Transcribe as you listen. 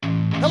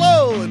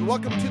Hello, and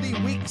welcome to the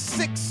Week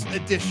 6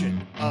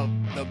 edition of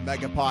the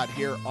Megapod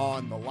here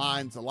on The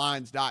Lines,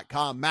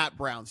 thelines.com. Matt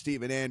Brown,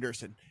 Steven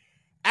Anderson,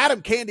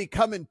 Adam Candy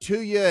coming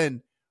to you.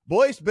 And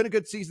boys, been a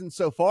good season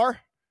so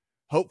far.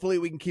 Hopefully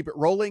we can keep it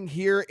rolling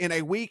here in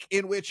a week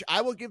in which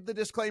I will give the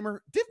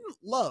disclaimer, didn't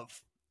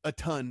love a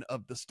ton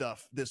of the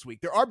stuff this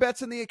week. There are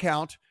bets in the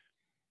account,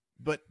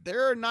 but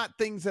there are not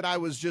things that I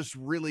was just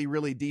really,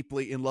 really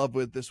deeply in love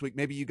with this week.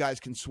 Maybe you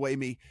guys can sway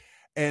me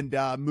and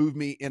move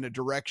me in a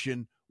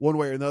direction one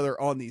way or another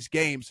on these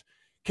games.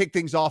 Kick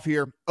things off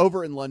here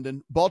over in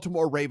London.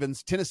 Baltimore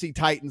Ravens, Tennessee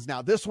Titans.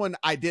 Now, this one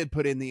I did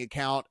put in the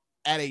account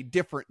at a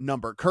different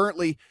number.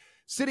 Currently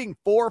sitting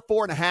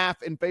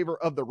 4.5 in favor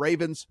of the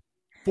Ravens.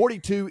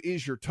 42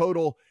 is your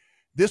total.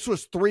 This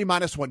was 3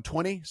 minus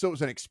 120, so it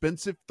was an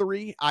expensive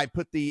 3. I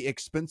put the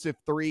expensive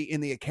 3 in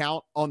the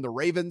account on the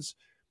Ravens.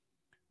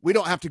 We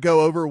don't have to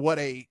go over what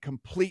a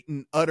complete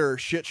and utter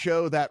shit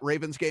show that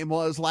Ravens game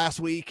was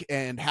last week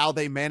and how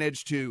they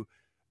managed to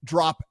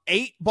drop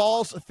 8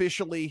 balls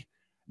officially,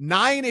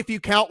 9 if you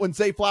count when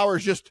Zay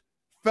Flowers just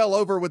fell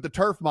over with the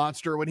turf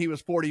monster when he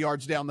was 40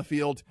 yards down the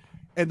field.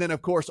 And then,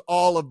 of course,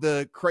 all of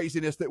the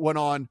craziness that went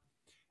on,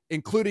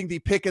 including the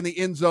pick in the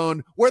end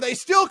zone where they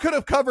still could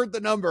have covered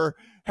the number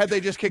had they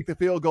just kicked the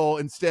field goal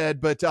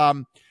instead. But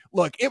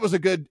look, it was a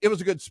good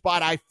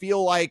spot. I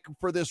feel like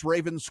for this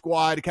Ravens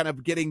squad, kind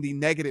of getting the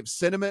negative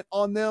sentiment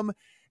on them.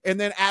 And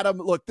then Adam,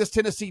 look, this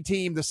Tennessee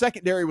team, the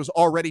secondary was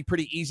already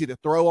pretty easy to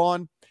throw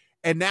on.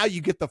 And now you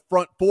get the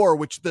front four,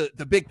 which the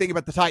big thing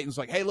about the Titans,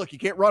 like, hey, look, you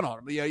can't run on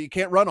them. You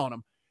can't run on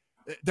them.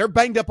 They're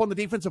banged up on the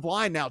defensive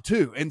line now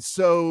too. And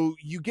so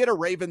you get a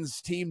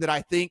Ravens team that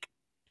I think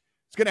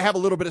is going to have a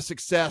little bit of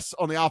success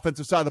on the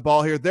offensive side of the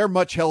ball here. They're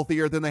much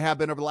healthier than they have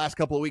been over the last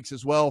couple of weeks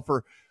as well.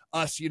 For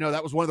us,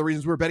 that was one of the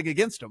reasons we were betting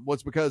against them,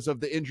 was because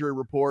of the injury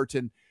report.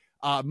 And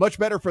much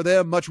better for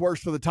them, much worse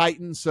for the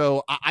Titans.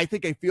 So I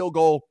think a field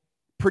goal,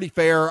 pretty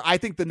fair. I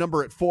think the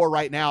number at 4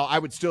 right now, I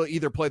would still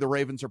either play the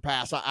Ravens or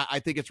pass.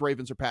 I think it's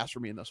Ravens or pass for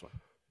me in this one.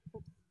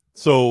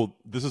 So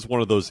this is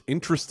one of those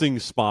interesting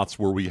spots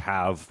where we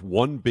have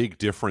one big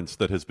difference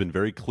that has been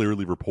very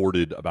clearly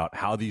reported about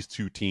how these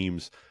two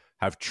teams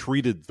have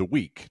treated the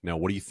week. Now,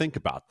 what do you think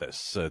about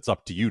this? It's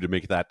up to you to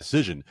make that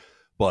decision.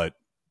 But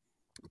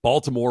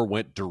Baltimore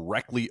went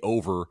directly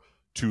over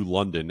to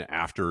London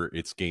after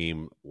its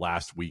game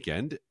last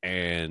weekend,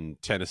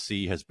 and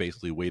Tennessee has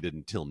basically waited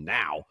until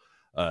now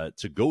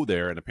to go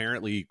there. And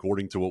apparently,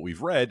 according to what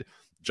we've read,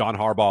 John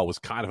Harbaugh was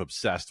kind of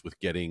obsessed with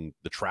getting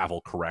the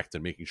travel correct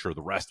and making sure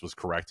the rest was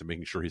correct and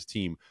making sure his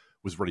team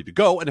was ready to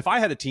go. And if I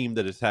had a team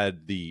that has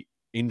had the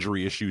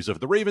injury issues of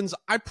the Ravens,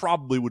 I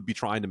probably would be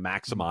trying to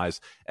maximize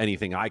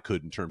anything I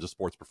could in terms of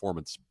sports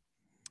performance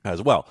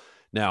as well.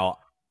 Now,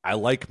 I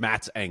like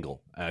Matt's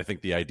angle. And I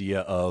think the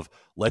idea of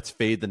let's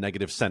fade the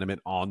negative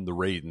sentiment on the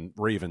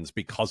Ravens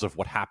because of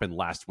what happened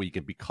last week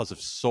and because of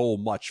so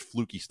much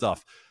fluky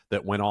stuff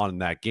that went on in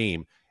that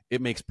game,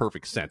 it makes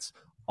perfect sense.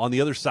 On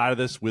the other side of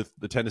this with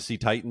the Tennessee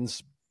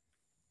Titans,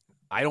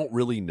 I don't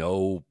really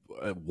know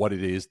what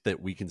it is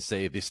that we can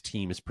say this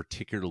team is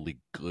particularly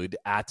good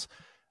at.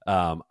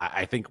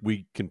 I think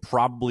we can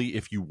probably,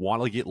 if you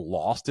want to get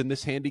lost in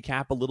this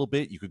handicap a little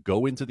bit, you could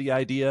go into the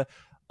idea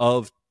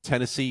of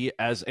Tennessee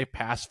as a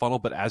pass funnel.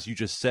 But as you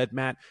just said,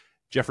 Matt,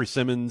 Jeffrey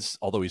Simmons,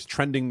 although he's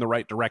trending the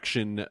right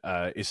direction,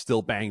 is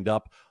still banged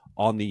up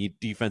on the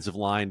defensive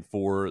line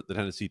for the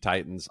Tennessee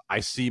Titans.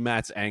 I see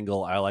Matt's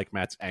angle. I like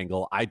Matt's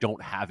angle. I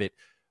don't have it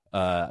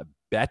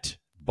bet,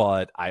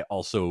 but I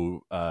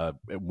also am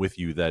with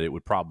you that it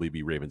would probably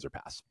be Ravens or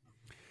pass.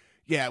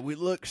 Yeah, we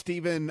look,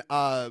 Steven,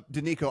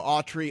 Danico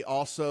Autry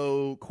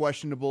also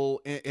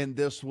questionable in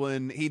this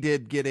one. He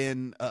did get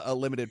in a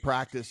limited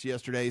practice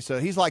yesterday, so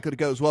he's likely to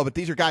go as well. But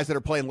these are guys that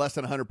are playing less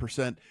than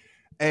 100%.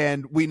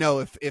 And we know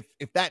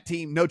if that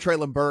team, no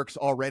Treylon Burks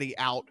already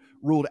out,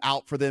 ruled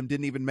out for them,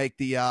 didn't even make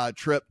the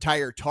trip.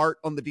 Tyler Tart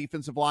on the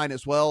defensive line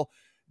as well,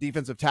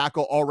 defensive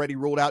tackle, already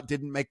ruled out,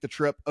 didn't make the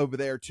trip over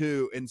there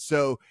too. And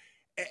so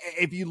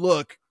if you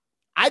look,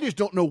 I just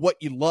don't know what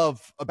you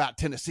love about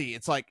Tennessee.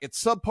 It's like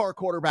it's subpar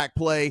quarterback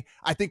play.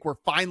 I think we're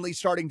finally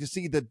starting to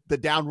see the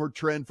downward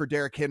trend for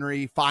Derrick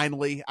Henry.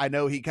 Finally, I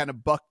know he kind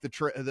of bucked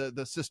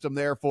the system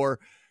there for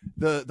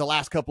the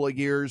last couple of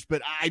years,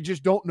 but I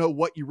just don't know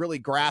what you really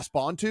grasp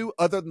onto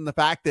other than the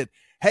fact that,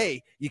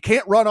 hey, you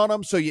can't run on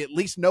them, so you at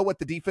least know what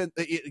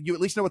you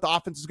at least know what the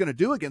offense is going to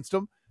do against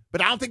them.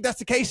 But I don't think that's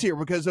the case here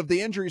because of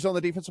the injuries on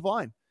the defensive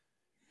line.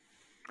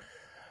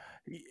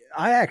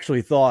 I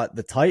actually thought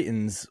the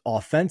Titans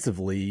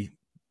offensively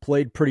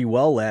played pretty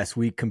well last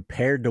week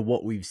compared to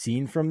what we've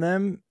seen from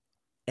them,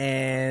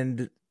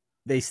 and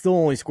they still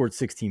only scored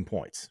 16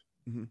 points.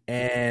 Mm-hmm.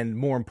 And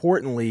more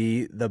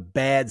importantly, the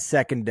bad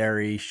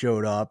secondary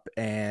showed up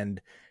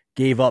and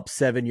gave up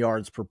 7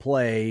 yards per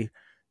play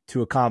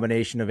to a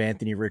combination of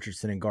Anthony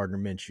Richardson and Gardner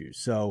Minshew.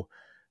 So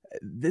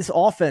this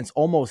offense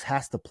almost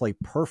has to play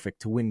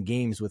perfect to win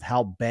games with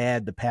how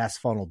bad the pass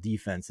funnel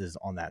defense is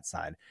on that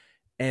side.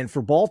 And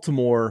for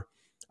Baltimore,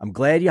 I'm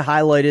glad you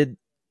highlighted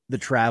the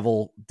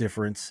travel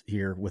difference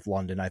here with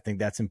London. I think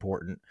that's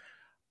important.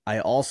 I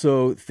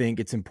also think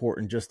it's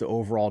important just to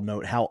overall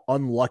note how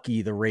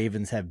unlucky the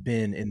Ravens have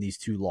been in these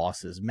two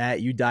losses.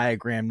 Matt, you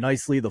diagrammed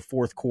nicely the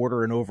fourth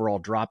quarter and overall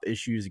drop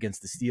issues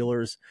against the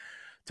Steelers.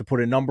 To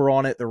put a number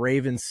on it, the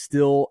Ravens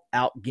still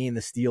outgained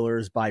the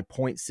Steelers by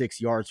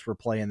 0.6 yards per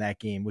play in that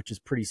game, which is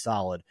pretty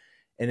solid.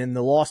 And in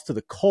the loss to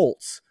the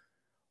Colts,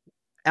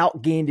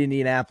 outgained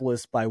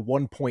Indianapolis by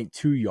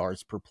 1.2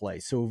 yards per play.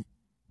 So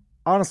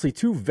honestly,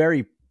 two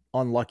very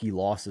unlucky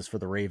losses for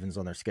the Ravens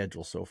on their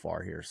schedule so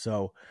far here.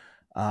 So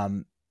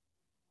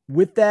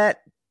with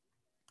that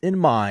in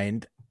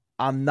mind,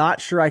 I'm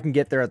not sure I can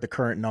get there at the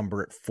current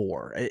number at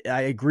 4.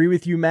 I agree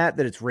with you, Matt,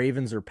 that it's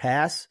Ravens or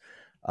pass.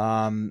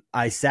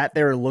 I sat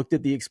there and looked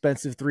at the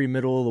expensive 3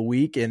 middle of the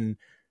week and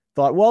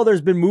thought, well,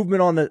 there's been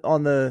movement on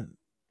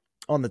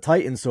the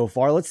Titans so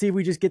far. Let's see if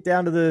we just get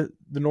down to the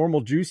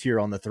normal juice here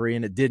on the 3,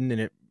 and it didn't, and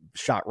it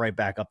shot right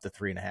back up to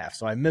 3.5.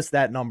 So I missed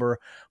that number,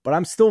 but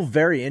I'm still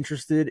very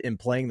interested in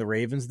playing the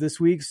Ravens this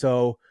week.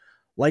 So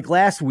like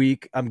last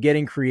week, I'm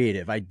getting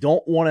creative. I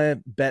don't want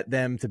to bet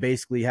them to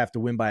basically have to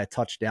win by a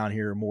touchdown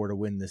here or more to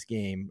win this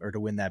game or to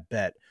win that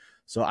bet.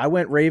 So I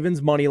went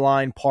Ravens money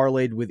line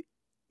parlayed with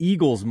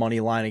Eagles money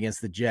line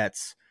against the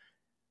Jets.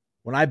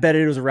 When I bet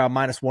it, it was around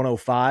minus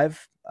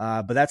 105.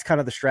 But that's kind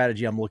of the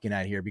strategy I'm looking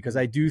at here, because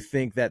I do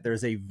think that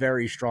there's a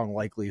very strong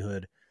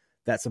likelihood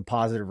that some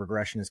positive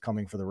regression is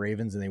coming for the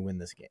Ravens and they win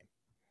this game.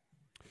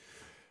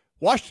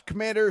 Washington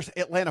Commanders,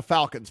 Atlanta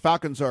Falcons.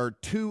 Falcons are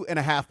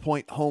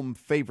 2.5-point home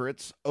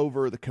favorites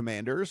over the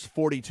Commanders.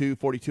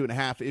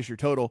 42.5 is your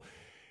total.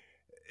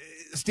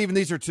 Stephen,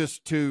 these are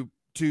just two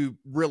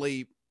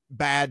really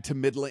bad to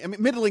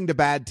middling to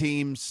bad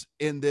teams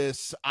in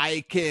this.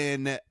 I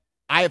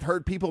have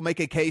heard people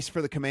make a case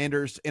for the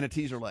Commanders in a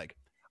teaser leg.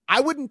 I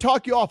wouldn't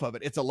talk you off of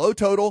it. It's a low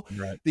total.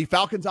 Right. The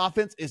Falcons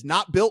offense is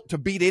not built to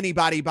beat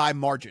anybody by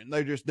margin.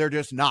 They're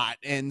just not.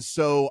 And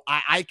so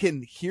I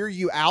can hear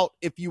you out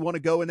if you want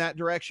to go in that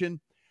direction.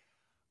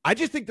 I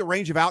just think the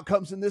range of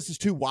outcomes in this is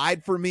too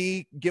wide for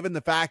me, given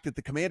the fact that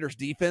the Commanders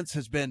defense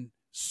has been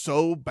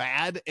so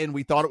bad and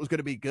we thought it was going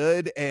to be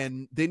good.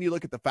 And then you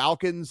look at the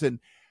Falcons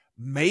and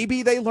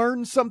maybe they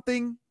learned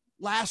something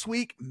last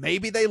week.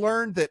 Maybe they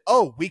learned that,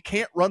 we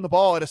can't run the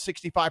ball at a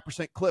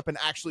 65% clip and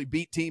actually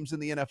beat teams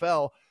in the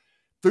NFL.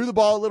 Threw the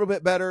ball a little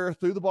bit better,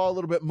 threw the ball a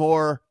little bit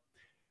more.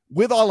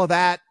 With all of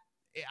that,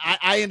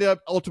 I ended up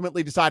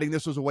ultimately deciding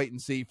this was a wait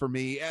and see for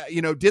me.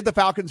 Did the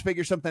Falcons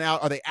figure something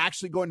out? Are they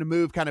actually going to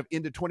move kind of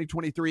into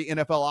 2023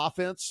 NFL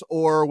offense,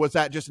 or was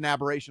that just an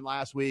aberration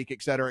last week,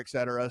 et cetera, et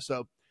cetera?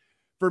 So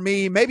for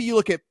me, maybe you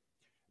look at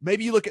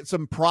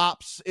some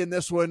props in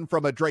this one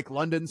from a Drake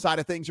London side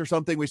of things or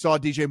something. We saw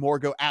DJ Moore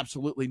go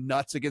absolutely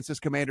nuts against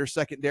this Commanders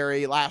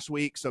secondary last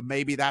week. So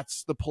maybe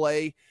that's the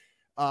play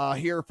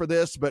here for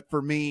this. But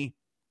for me,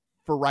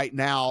 for right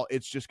now,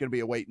 it's just going to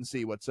be a wait and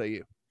see. What say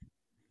you?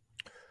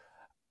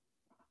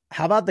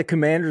 How about the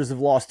Commanders have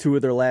lost 2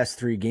 of their last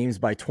 3 games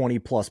by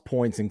 20-plus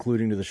points,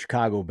 including to the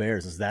Chicago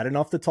Bears? Is that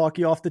enough to talk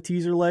you off the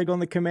teaser leg on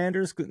the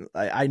Commanders?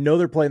 I know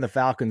they're playing the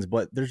Falcons,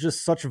 but there's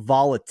just such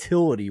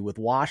volatility with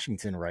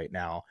Washington right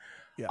now.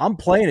 Yeah. I'm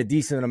playing a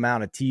decent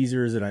amount of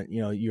teasers, and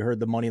you heard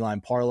the money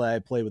line parlay I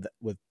played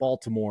with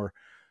Baltimore,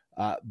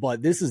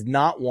 but this is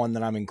not one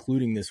that I'm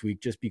including this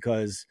week just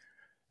because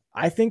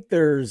I think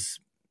there's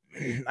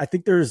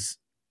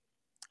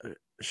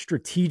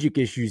strategic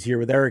issues here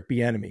with Eric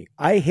Bieniemy.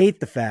 I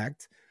hate the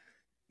fact,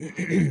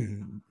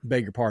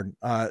 beg your pardon,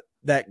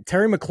 that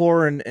Terry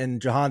McLaurin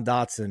and Jahan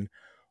Dotson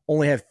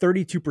only have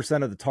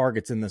 32% of the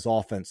targets in this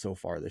offense so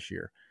far this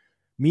year.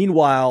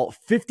 Meanwhile,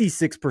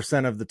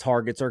 56% of the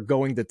targets are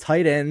going to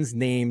tight ends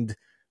named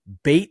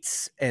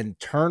Bates and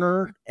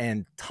Turner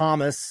and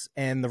Thomas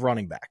and the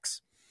running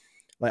backs.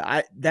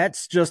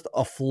 That's just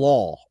a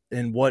flaw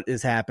in what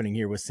is happening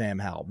here with Sam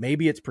Howell.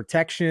 Maybe it's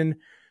protection.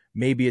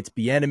 Maybe it's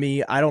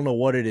Bieniemy. I don't know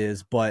what it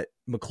is, but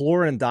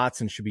McLaurin and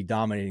Dotson should be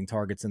dominating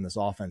targets in this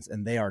offense,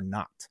 and they are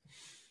not.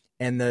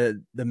 And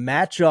the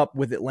matchup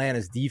with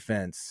Atlanta's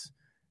defense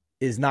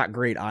is not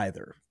great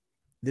either.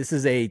 This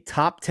is a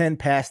top 10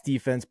 pass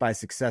defense by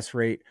success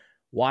rate.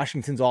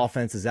 Washington's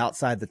offense is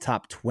outside the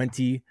top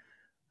 20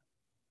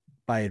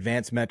 by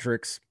advanced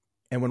metrics.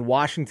 And when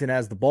Washington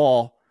has the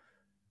ball,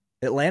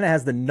 Atlanta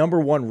has the number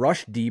 1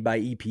 rush D by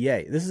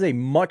EPA. This is a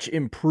much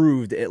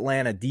improved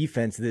Atlanta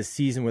defense this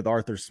season with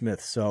Arthur Smith.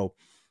 So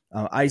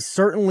I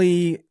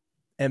certainly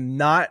am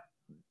not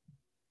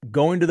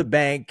going to the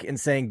bank and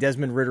saying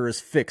Desmond Ridder is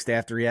fixed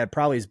after he had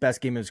probably his best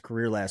game of his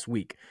career last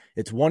week.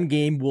 It's one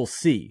game, we'll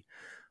see.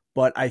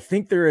 But I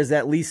think there is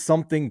at least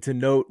something to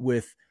note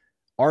with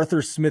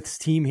Arthur Smith's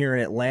team here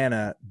in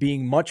Atlanta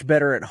being much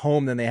better at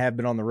home than they have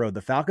been on the road.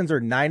 The Falcons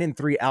are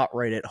 9-3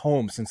 outright at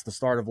home since the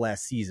start of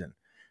last season.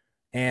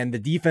 And the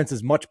defense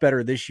is much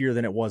better this year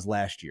than it was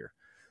last year.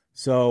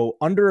 So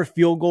under a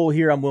field goal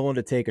here, I'm willing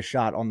to take a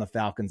shot on the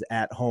Falcons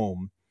at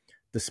home,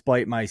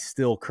 despite my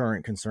still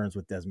current concerns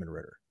with Desmond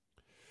Ridder.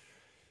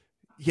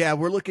 Yeah,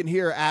 we're looking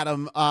here,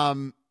 Adam.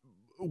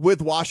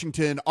 with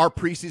Washington, our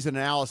preseason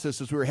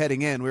analysis as we were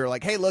heading in, we were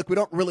like, hey, look, we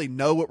don't really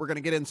know what we're going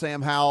to get in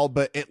Sam Howell,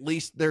 but at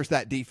least there's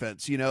that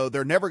defense. You know,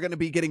 they're never going to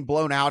be getting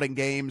blown out in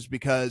games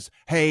because,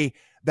 hey,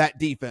 that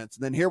defense.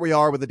 And then here we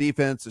are with the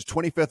defense is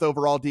 25th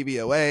overall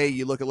DVOA.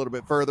 You look a little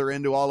bit further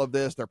into all of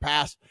this, their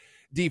pass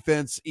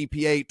defense,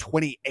 EPA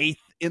 28th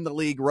in the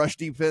league, rush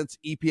defense,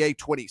 EPA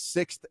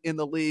 26th in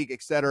the league,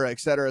 et cetera, et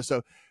cetera.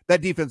 So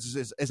that defense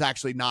is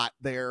actually not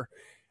there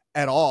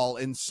at all.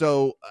 And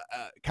so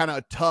kind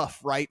of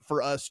tough, right,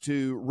 for us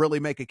to really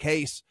make a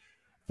case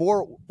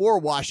for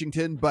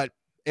Washington, but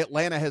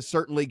Atlanta has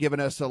certainly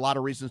given us a lot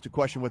of reasons to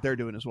question what they're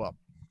doing as well.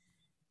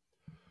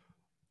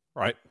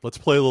 All right, let's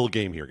play a little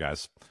game here,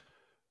 guys.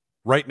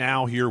 Right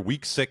now here,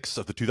 week 6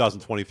 of the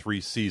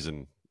 2023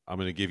 season, I'm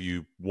going to give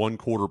you one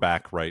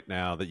quarterback right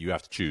now that you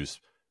have to choose.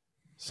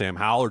 Sam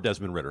Howell or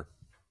Desmond Ridder?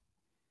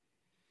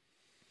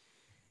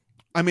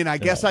 I mean, I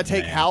guess I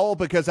take Howell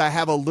because I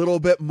have a little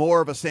bit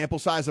more of a sample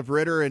size of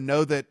Ridder and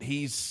know that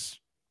he's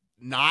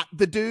not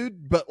the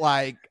dude, but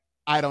like,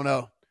 I don't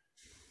know.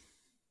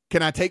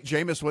 Can I take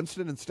Jameis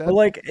Winston instead? But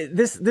like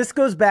this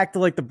goes back to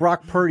like the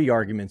Brock Purdy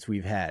arguments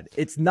we've had.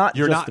 It's not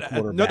You're just not, the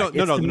quarterback.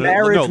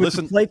 No.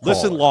 Listen,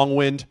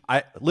 Longwind.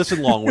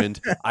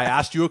 Longwind. I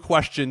asked you a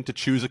question to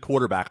choose a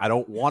quarterback. I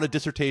don't want a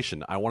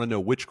dissertation. I want to know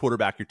which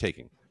quarterback you're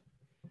taking.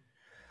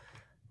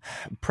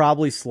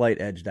 Probably slight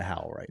edge to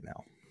Howell right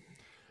now.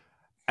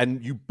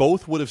 And you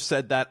both would have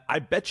said that, I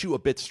bet you, a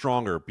bit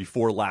stronger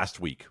before last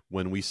week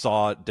when we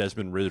saw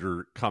Desmond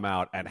Ridder come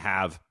out and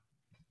have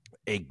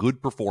a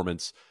good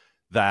performance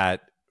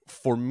that,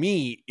 for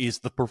me, is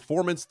the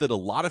performance that a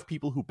lot of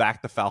people who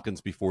backed the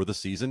Falcons before the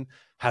season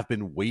have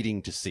been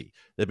waiting to see.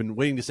 They've been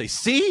waiting to say,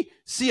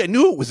 see, I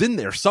knew it was in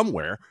there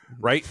somewhere,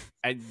 right?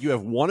 And you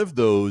have one of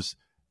those,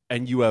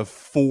 and you have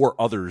 4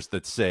 others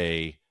that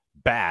say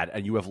bad,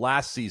 and you have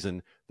last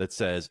season that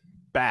says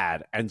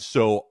bad. And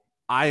so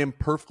I am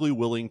perfectly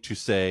willing to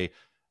say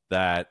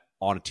that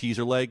on a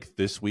teaser leg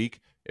this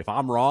week, if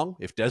I'm wrong,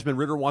 if Desmond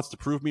Ridder wants to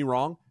prove me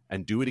wrong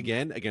and do it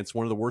again against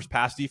one of the worst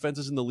pass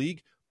defenses in the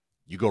league,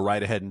 you go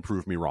right ahead and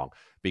prove me wrong,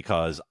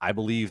 because I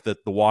believe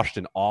that the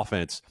Washington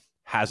offense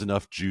has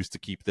enough juice to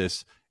keep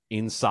this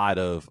inside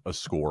of a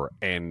score.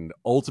 And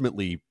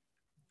ultimately,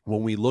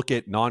 when we look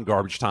at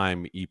non-garbage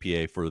time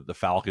EPA for the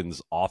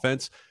Falcons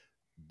offense,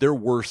 they're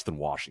worse than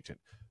Washington.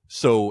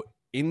 So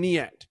in the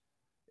end,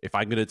 if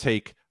I'm going to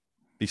take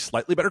the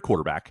slightly better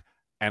quarterback,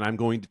 and I'm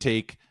going to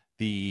take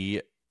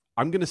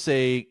I'm going to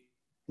say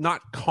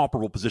not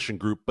comparable position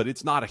group, but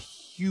it's not a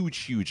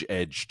huge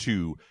edge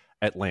to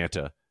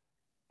Atlanta.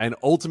 And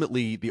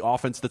ultimately the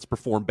offense that's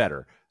performed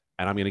better,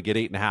 and I'm going to get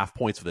 8.5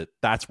 points with it.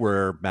 That's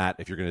where, Matt,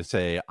 if you're going to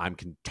say I'm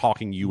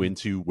talking you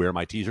into where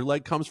my teaser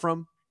leg comes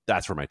from,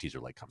 that's where my teaser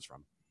leg comes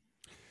from.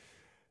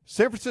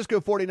 San Francisco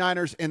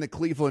 49ers and the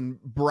Cleveland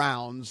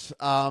Browns.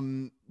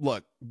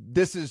 Look,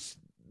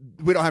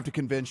 we don't have to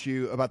convince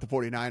you about the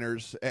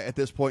 49ers at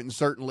this point, and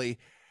certainly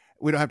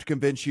we don't have to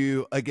convince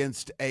you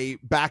against a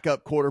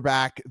backup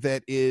quarterback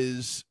that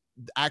is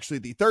actually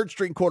the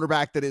third-string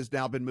quarterback that has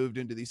now been moved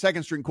into the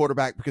second-string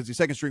quarterback because the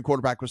second-string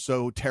quarterback was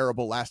so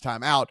terrible last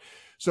time out.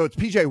 So it's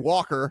P.J.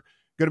 Walker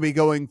going to be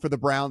going for the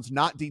Browns,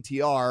 not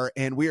DTR,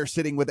 and we are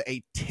sitting with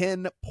a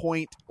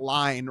 10-point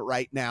line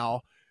right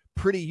now,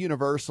 pretty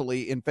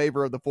universally in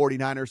favor of the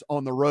 49ers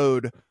on the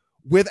road,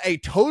 with a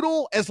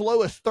total as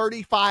low as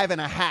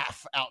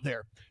 35.5 out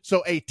there.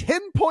 So a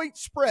 10-point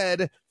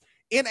spread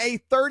in a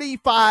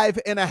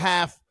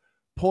 35.5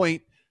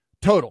 point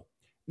total.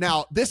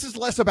 Now, this is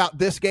less about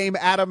this game,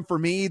 Adam, for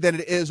me, than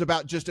it is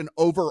about just an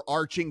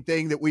overarching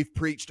thing that we've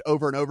preached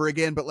over and over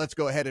again, but let's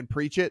go ahead and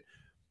preach it.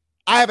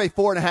 I have a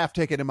 4.5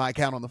 ticket in my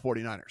account on the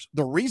 49ers.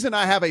 The reason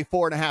I have a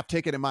 4.5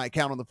 ticket in my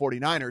account on the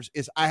 49ers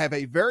is I have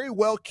a very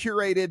well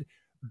curated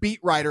beat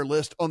writer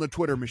list on the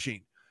Twitter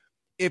machine.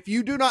 If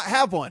you do not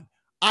have one,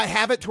 I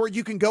have it to where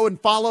you can go and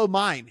follow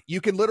mine.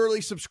 You can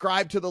literally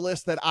subscribe to the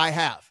list that I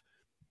have.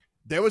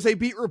 There was a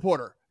beat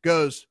reporter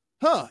goes,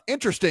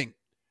 interesting.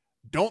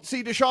 Don't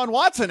see Deshaun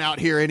Watson out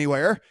here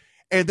anywhere.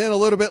 And then a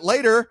little bit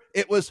later,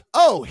 it was,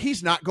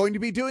 he's not going to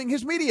be doing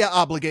his media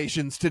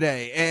obligations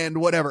today and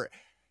whatever.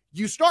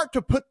 You start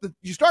to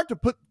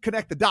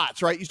connect the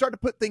dots, right? You start to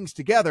put things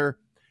together.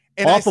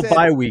 And off a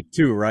bye week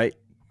too, right?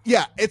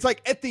 Yeah, it's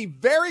like at the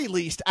very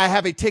least, I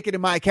have a ticket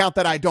in my account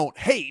that I don't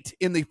hate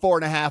in the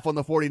 4.5 on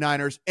the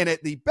 49ers. And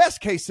at the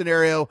best case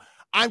scenario,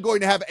 I'm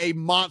going to have a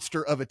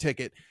monster of a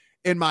ticket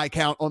in my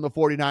account on the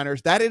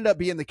 49ers. That ended up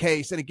being the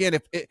case. And again,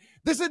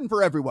 this isn't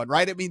for everyone,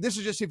 right? I mean, this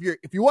is just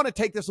if you want to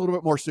take this a little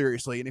bit more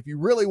seriously, and if you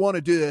really want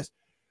to do this,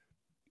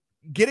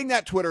 getting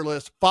that Twitter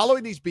list,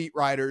 following these beat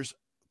writers,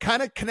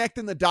 kind of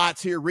connecting the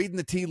dots here, reading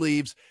the tea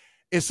leaves,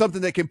 is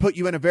something that can put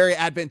you in a very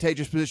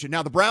advantageous position.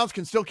 Now, the Browns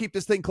can still keep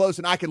this thing close,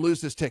 and I can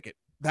lose this ticket.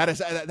 That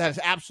is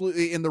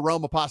absolutely in the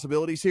realm of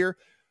possibilities here.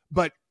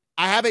 But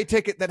I have a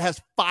ticket that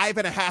has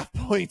 5.5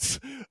 points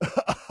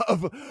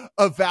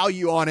of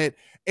value on it.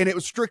 And it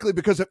was strictly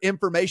because of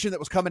information that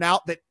was coming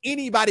out that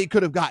anybody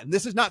could have gotten.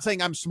 This is not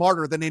saying I'm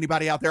smarter than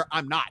anybody out there.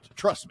 I'm not.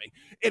 Trust me.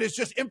 It is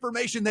just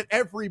information that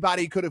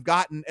everybody could have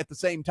gotten at the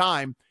same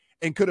time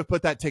and could have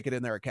put that ticket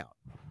in their account.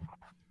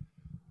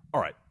 All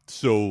right.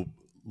 So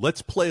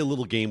let's play a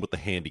little game with the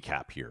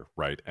handicap here,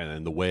 right?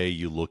 And the way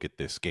you look at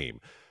this game.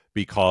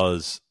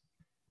 Because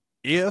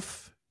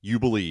if you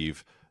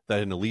believe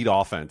that an elite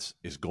offense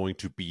is going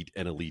to beat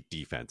an elite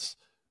defense,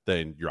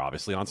 then you're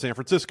obviously on San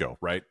Francisco,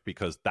 right?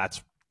 Because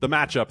that's the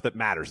matchup that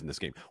matters in this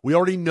game. We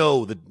already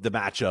know the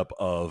matchup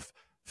of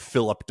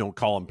Phillip, don't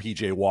call him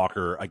PJ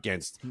Walker,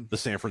 against the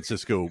San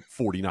Francisco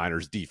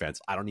 49ers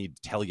defense. I don't need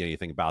to tell you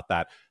anything about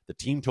that. The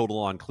team total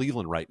on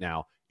Cleveland right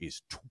now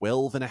is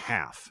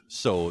 12.5.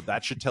 So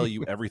that should tell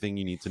you everything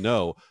you need to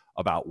know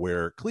about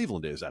where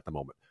Cleveland is at the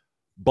moment.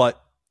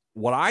 But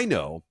what I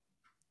know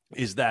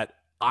is that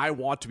I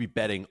want to be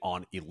betting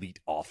on elite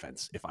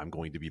offense if I'm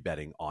going to be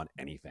betting on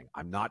anything.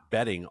 I'm not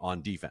betting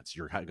on defense.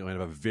 You're going to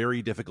have a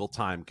very difficult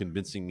time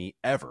convincing me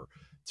ever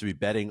to be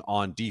betting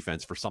on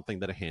defense for something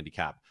that a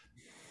handicap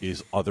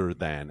is other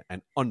than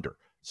an under.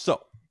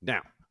 So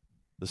now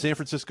the San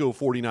Francisco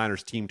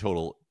 49ers team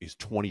total is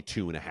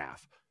 22.5.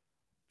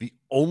 The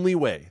only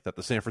way that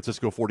the San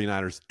Francisco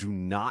 49ers do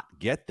not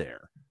get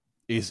there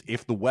is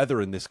if the weather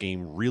in this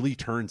game really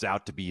turns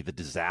out to be the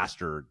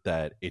disaster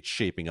that it's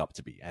shaping up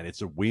to be. And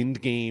it's a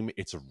wind game,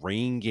 it's a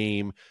rain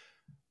game.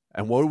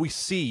 And what do we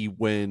see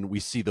when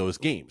we see those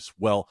games?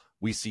 Well,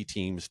 we see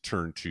teams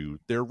turn to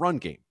their run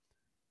game.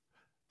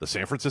 The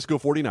San Francisco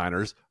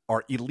 49ers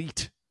are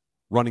elite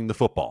running the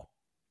football.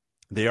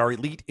 They are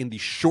elite in the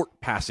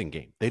short passing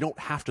game. They don't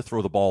have to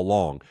throw the ball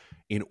long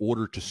in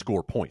order to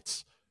score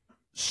points.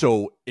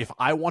 So if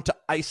I want to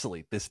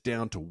isolate this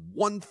down to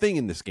one thing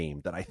in this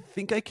game that I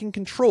think I can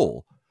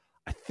control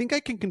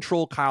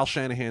Kyle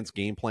Shanahan's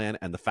game plan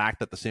and the fact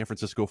that the San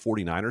Francisco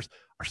 49ers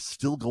are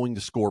still going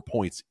to score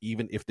points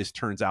even if this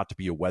turns out to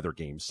be a weather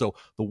game. So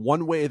the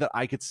one way that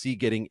I could see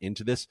getting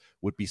into this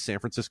would be San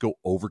Francisco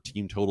over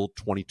team total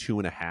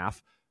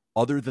 22.5.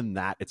 Other than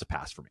that, it's a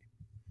pass for me.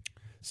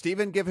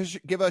 Steven, give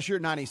us your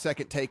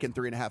 90-second take in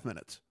 3.5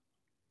 minutes.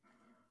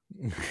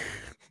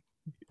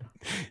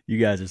 You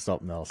guys are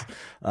something else.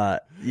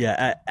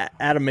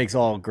 Adam makes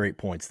all great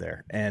points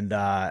there. And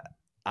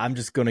I'm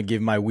just going to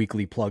give my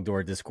weekly plug to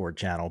our Discord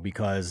channel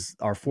because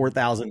our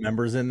 4,000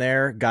 members in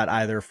there got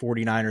either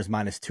 49ers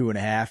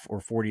 -2.5 or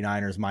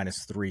 49ers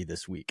 -3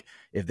 this week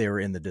if they were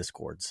in the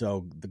Discord.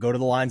 So go to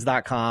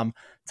thelines.com,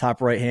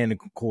 top right-hand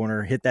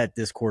corner, hit that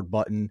Discord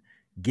button,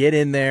 get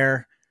in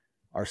there.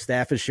 Our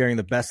staff is sharing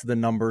the best of the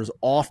numbers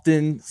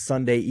often.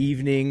 Sunday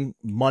evening,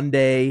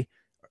 Monday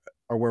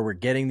are where we're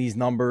getting these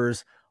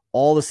numbers.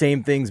 All the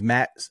same things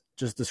Matt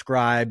just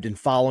described, and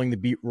following the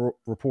beat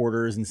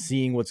reporters and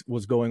seeing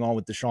what's going on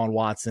with Deshaun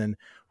Watson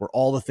were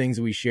all the things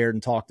that we shared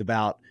and talked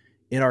about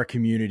in our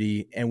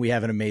community. And we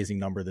have an amazing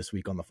number this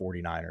week on the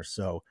 49ers.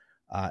 So,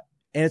 and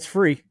it's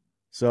free.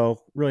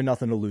 So really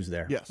nothing to lose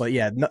there. Yes. But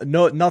yeah,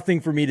 nothing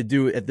for me to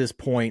do at this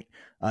point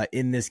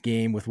in this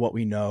game with what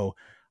we know.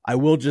 I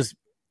will just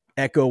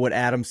echo what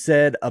Adam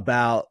said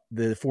about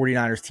the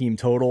 49ers team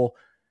total.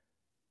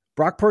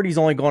 Brock Purdy's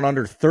only gone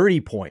under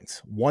 30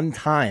 points one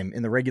time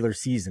in the regular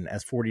season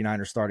as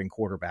 49ers starting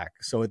quarterback.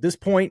 So at this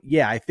point,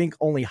 yeah, I think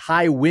only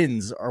high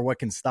wins are what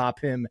can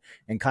stop him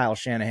and Kyle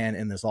Shanahan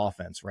in this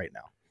offense right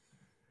now.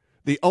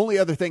 The only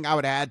other thing I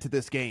would add to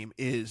this game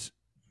is,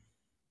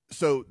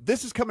 so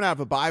this is coming out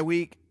of a bye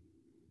week,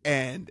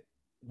 and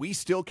we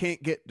still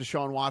can't get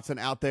Deshaun Watson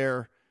out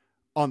there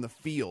on the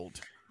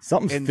field.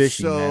 Something's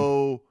fishy,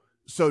 man.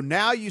 So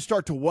now you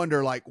start to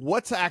wonder, like,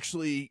 what's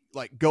actually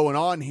like going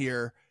on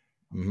here.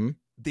 Mm-hmm.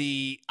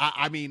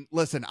 I mean,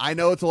 listen, I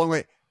know it's a long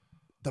way.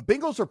 The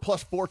Bengals are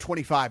plus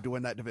 425 to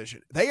win that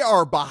division. They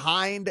are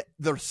behind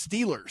the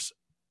Steelers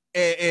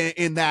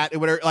in that.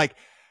 Like,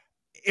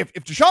 if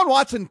Deshaun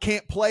Watson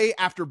can't play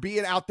after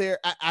being out there,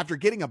 after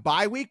getting a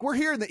bye week, we're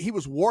hearing that he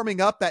was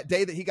warming up that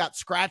day that he got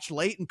scratched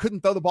late and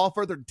couldn't throw the ball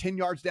further than 10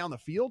 yards down the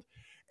field.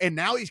 And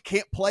now he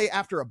can't play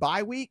after a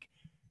bye week.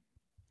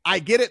 I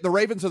get it. The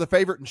Ravens are the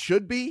favorite and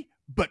should be,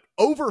 but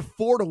over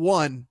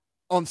 4-1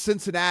 on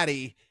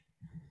Cincinnati.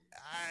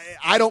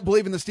 I don't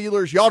believe in the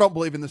Steelers. Y'all don't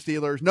believe in the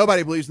Steelers.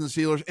 Nobody believes in the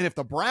Steelers. And if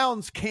the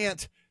Browns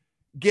can't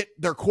get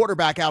their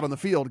quarterback out on the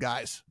field,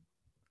 guys,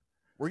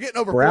 we're getting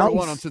over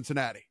 4-1 on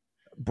Cincinnati.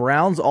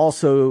 Browns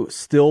also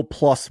still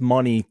plus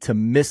money to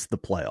miss the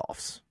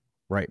playoffs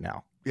right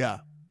now. Yeah.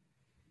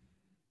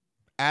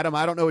 Adam,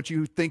 I don't know what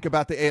you think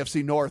about the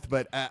AFC North,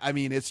 but I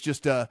mean, it's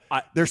just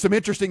there's some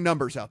interesting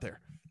numbers out there.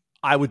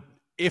 I would,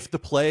 if the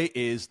play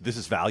is this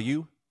is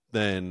value,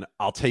 then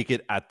I'll take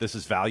it at this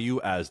is value,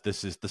 as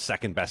this is the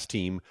second best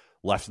team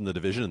left in the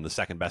division, and the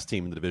second best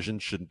team in the division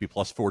shouldn't be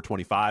plus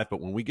 425.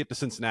 But when we get to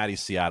Cincinnati,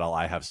 Seattle,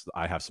 I have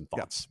some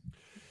thoughts. Yep.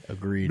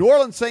 Agreed. New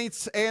Orleans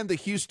Saints and the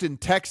Houston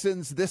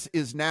Texans. This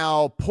is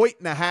now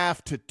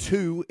 1.5 to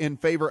 2 in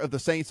favor of the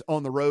Saints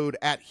on the road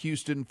at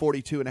Houston.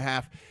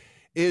 42.5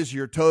 is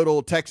your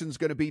total. Texans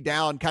going to be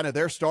down kind of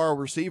their star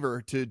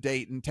receiver to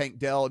date, and Tank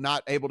Dell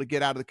not able to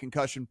get out of the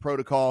concussion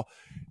protocol.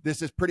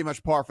 This is pretty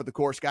much par for the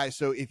course, guys.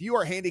 So if you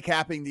are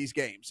handicapping these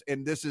games,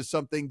 and this is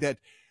something that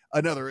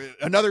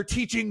another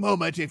teaching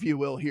moment, if you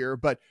will, here,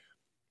 but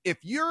if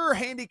your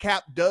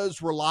handicap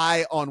does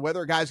rely on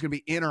whether a guy's going to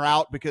be in or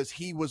out because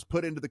he was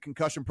put into the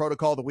concussion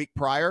protocol the week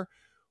prior,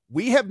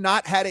 we have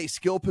not had a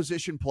skill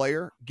position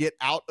player get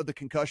out of the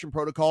concussion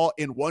protocol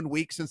in 1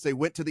 week since they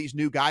went to these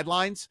new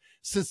guidelines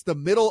since the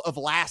middle of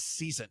last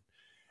season.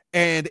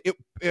 And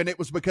it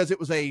was because it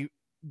was a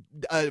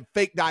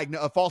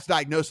false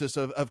diagnosis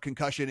of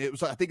concussion.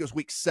 I think it was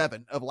week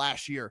 7 of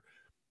last year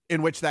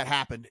in which that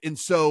happened. And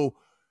so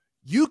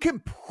you can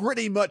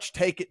pretty much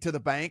take it to the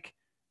bank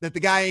that the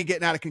guy ain't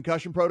getting out of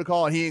concussion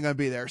protocol and he ain't going to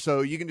be there.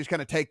 So you can just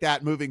kind of take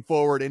that moving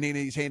forward in any of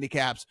these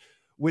handicaps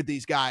with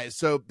these guys.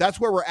 So that's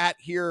where we're at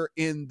here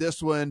in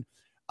this one.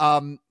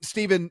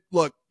 Steven,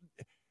 look,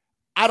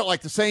 I don't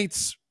like the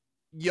Saints.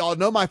 Y'all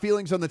know my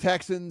feelings on the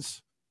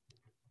Texans.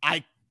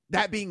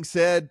 That being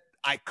said,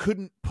 I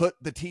couldn't put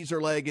the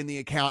teaser leg in the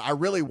account. I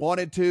really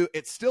wanted to.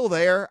 It's still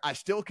there. I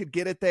still could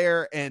get it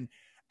there. And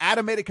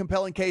Adam made a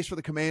compelling case for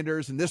the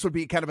Commanders, and this would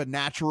be kind of a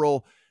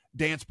natural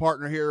dance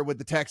partner here with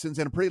the Texans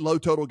in a pretty low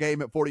total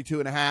game at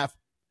 42.5.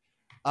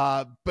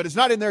 But it's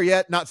not in there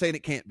yet. Not saying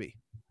it can't be.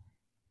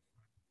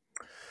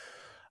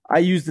 I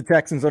used the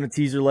Texans on a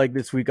teaser leg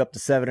this week up to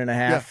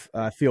 7.5.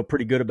 I feel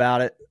pretty good about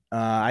it.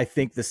 I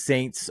think the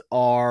Saints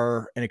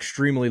are an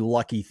extremely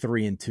lucky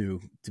 3-2,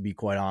 to be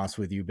quite honest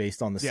with you,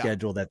 based on the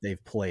schedule that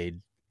they've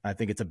played. I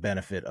think it's a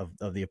benefit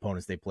of the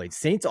opponents they played.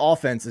 Saints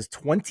offense is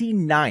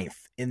 29th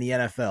in the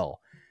NFL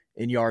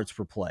in yards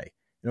per play.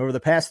 And over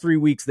the past 3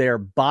 weeks, they are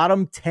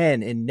bottom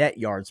 10 in net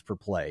yards per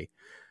play.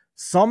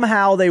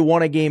 Somehow they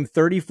won a game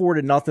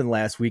 34-0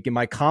 last week, and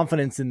my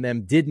confidence in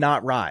them did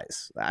not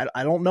rise.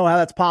 I don't know how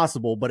that's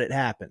possible, but it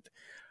happened.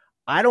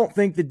 I don't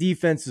think the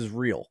defense is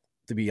real,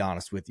 to be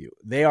honest with you.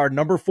 They are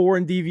number 4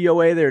 in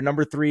DVOA. They're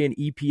number 3 in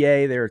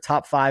EPA. They're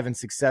top 5 in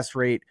success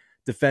rate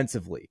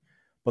defensively.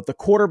 But the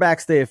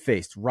quarterbacks they have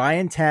faced,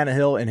 Ryan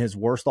Tannehill and his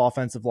worst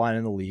offensive line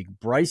in the league,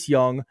 Bryce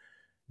Young,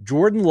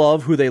 Jordan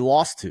Love, who they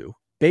lost to,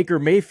 Baker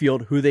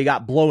Mayfield, who they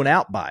got blown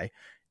out by,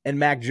 and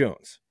Mac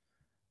Jones.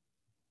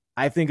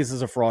 I think this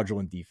is a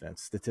fraudulent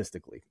defense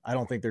statistically. I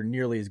don't think they're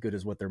nearly as good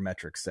as what their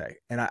metrics say.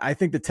 And I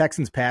think the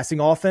Texans passing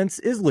offense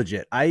is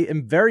legit. I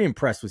am very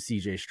impressed with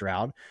CJ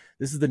Stroud.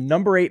 This is the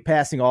number 8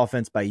 passing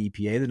offense by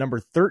EPA, the number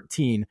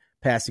 13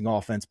 passing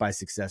offense by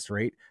success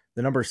rate,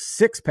 the number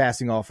 6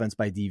 passing offense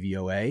by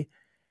DVOA.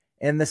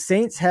 And the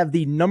Saints have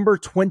the number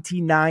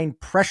 29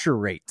 pressure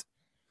rate.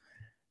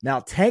 Now,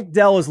 Tank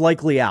Dell is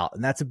likely out,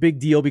 and that's a big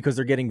deal because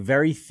they're getting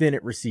very thin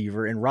at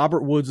receiver, and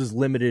Robert Woods is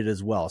limited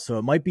as well. So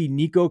it might be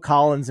Nico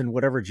Collins and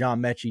whatever John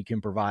Mechie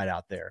can provide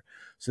out there.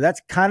 So that's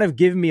kind of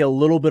given me a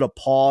little bit of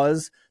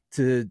pause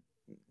to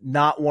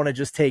not want to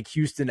just take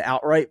Houston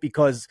outright,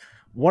 because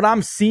what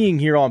I'm seeing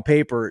here on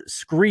paper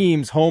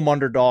screams home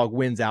underdog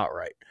wins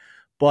outright.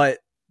 But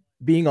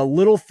being a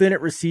little thin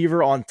at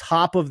receiver on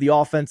top of the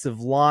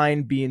offensive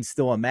line being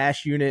still a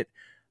mash unit,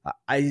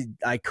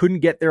 I couldn't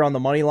get there on the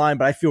money line,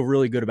 but I feel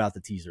really good about the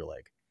teaser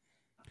leg.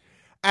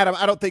 Adam,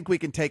 I don't think we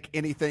can take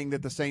anything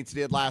that the Saints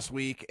did last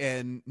week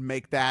and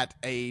make that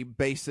a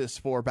basis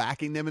for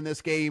backing them in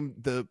this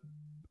game.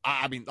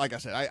 Like I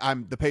said,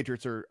 the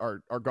Patriots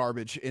are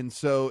garbage, and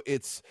so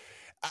it's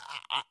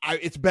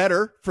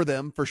better for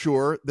them for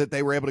sure that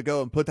they were able to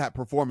go and put that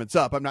performance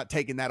up. I'm not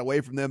taking that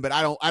away from them, but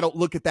I don't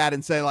look at that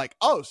and say like,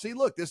 oh, see,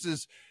 look, this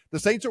is the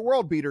Saints are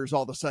world beaters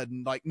all of a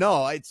sudden. Like,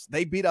 no,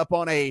 they beat up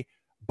on a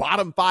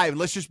bottom 5.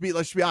 Let's just be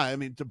honest. I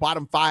mean, it's a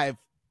bottom 5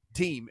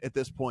 team at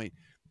this point,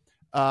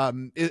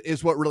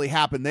 is what really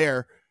happened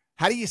there.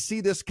 How do you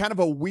see this kind of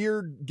a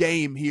weird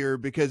game here?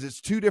 Because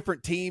it's 2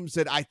 different teams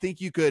that I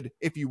think you could,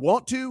 if you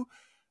want to,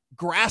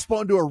 grasp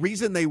onto a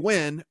reason they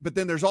win, but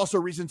then there's also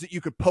reasons that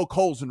you could poke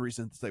holes in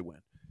reasons they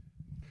win.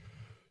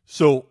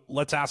 So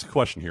let's ask a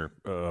question here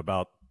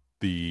about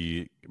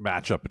the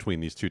matchup between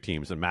these 2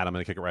 teams. And Matt, I'm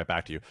going to kick it right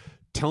back to you.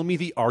 Tell me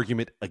the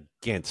argument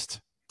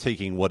against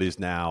taking what is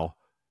now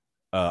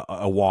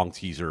a Wong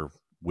teaser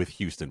with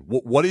Houston.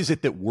 What is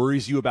it that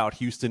worries you about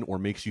Houston or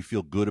makes you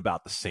feel good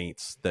about the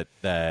Saints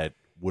that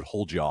would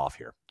hold you off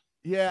here?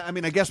 Yeah, I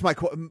mean, I guess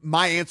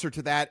my answer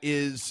to that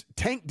is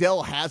Tank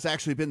Dell has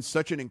actually been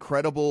such an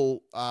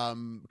incredible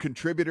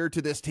contributor to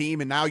this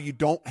team, and now you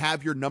don't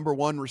have your number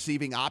 1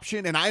 receiving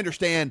option. And I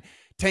understand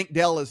Tank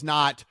Dell is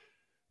not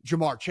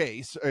Jamar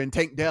Chase, and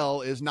Tank Dell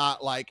is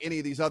not like any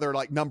of these other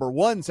like number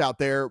 1s out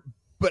there.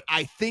 But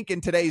I think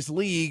in today's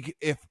league,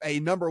 if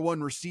a number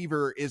 1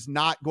 receiver is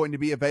not going to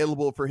be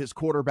available for his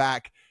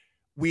quarterback,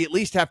 we at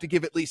least have to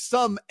give at least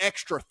some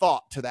extra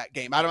thought to that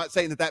game. I'm not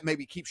saying that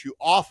maybe keeps you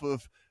off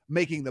of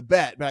making the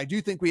bet, but I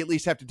do think we at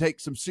least have to take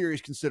some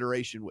serious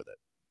consideration with it.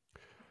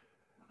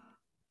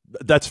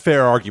 That's a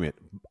fair argument.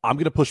 I'm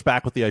going to push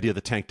back with the idea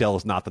that Tank Dell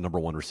is not the number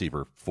 1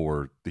 receiver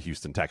for the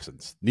Houston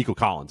Texans. Nico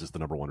Collins is the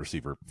number 1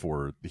 receiver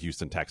for the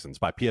Houston Texans.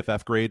 By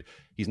PFF grade,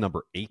 he's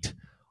number 8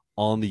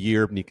 on the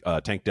year.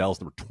 Tank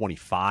Dell's number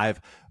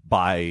 25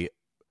 by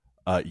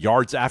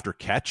yards after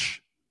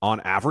catch on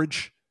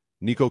average.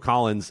 Nico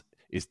Collins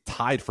is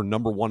tied for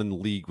number 1 in the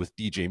league with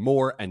DJ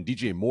Moore, and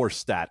DJ Moore's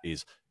stat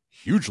is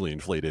hugely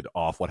inflated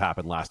off what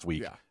happened last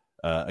week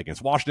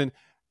against Washington.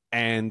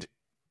 And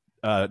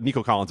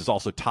Nico Collins is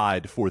also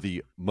tied for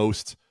the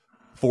most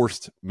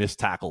forced missed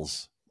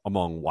tackles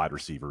among wide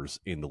receivers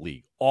in the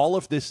league. All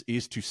of this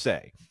is to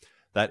say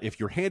that if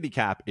your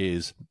handicap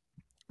is,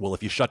 well,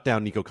 if you shut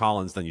down Nico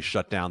Collins, then you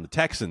shut down the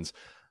Texans,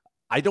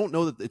 I don't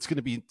know that it's going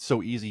to be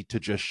so easy to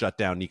just shut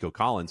down Nico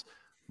Collins.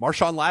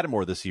 Marshawn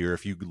Lattimore this year,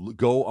 if you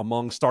go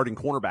among starting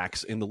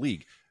cornerbacks in the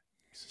league,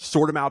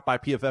 sort them out by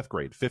PFF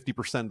grade,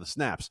 50% of the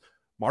snaps.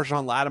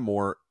 Marshawn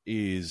Lattimore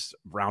is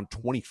around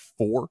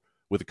 24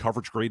 with a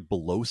coverage grade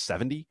below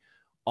 70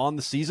 on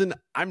the season.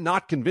 I'm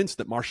not convinced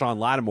that Marshawn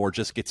Lattimore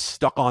just gets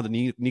stuck on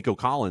to Nico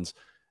Collins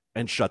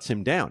and shuts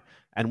him down.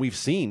 And we've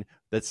seen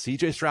that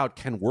CJ Stroud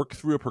can work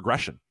through a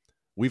progression.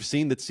 We've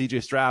seen that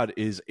CJ Stroud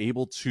is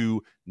able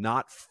to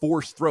not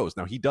force throws.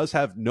 Now, he does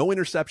have no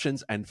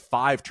interceptions and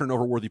 5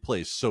 turnover-worthy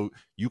plays. So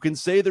you can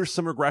say there's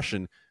some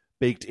regression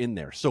baked in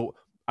there. So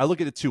I look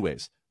at it 2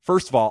 ways.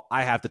 First of all,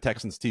 I have the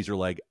Texans teaser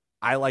leg.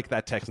 I like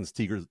that Texans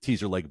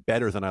teaser leg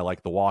better than I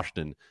like the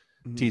Washington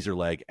teaser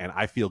leg, and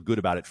I feel good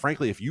about it.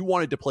 Frankly, if you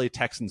wanted to play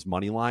Texans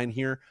money line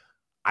here,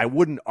 I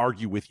wouldn't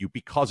argue with you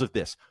because of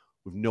this.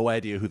 We have no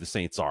idea who the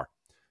Saints are.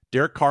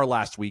 Derek Carr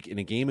last week, in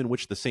a game in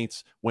which the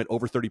Saints went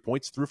over 30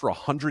 points, threw for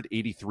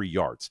 183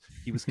 yards.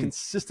 He was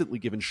consistently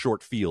given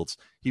short fields.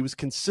 He was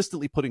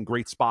consistently put in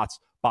great spots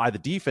by the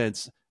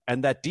defense,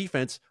 and that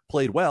defense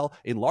played well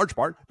in large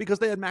part because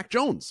they had Mac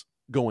Jones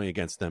going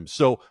against them.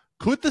 So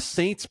could the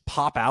Saints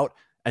pop out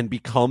and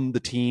become the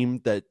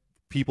team that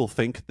people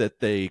think that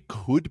they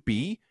could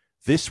be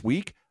this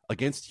week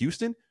against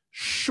Houston?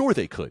 Sure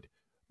they could.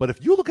 But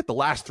if you look at the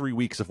last 3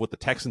 weeks of what the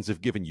Texans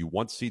have given you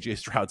once CJ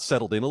Stroud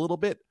settled in a little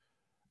bit,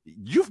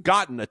 you've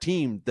gotten a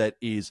team that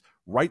is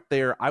right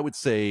there, I would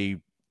say,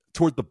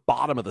 toward the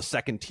bottom of the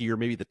second tier,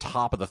 maybe the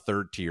top of the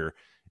third tier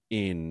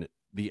in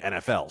the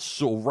NFL.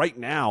 So right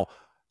now,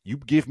 you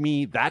give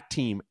me that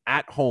team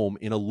at home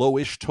in a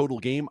lowish total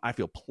game, I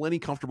feel plenty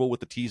comfortable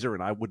with the teaser,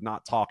 and I would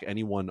not talk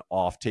anyone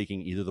off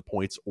taking either the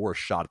points or a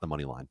shot at the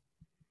money line.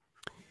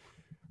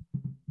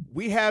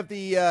 We have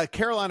the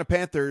Carolina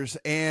Panthers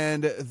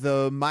and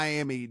the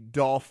Miami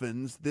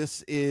Dolphins.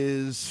 This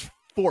is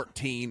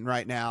 14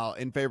 right now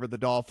in favor of the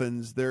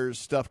Dolphins. There's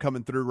stuff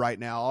coming through right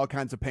now. All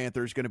kinds of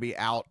Panthers going to be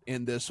out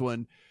in this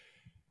one.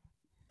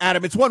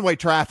 Adam, it's one-way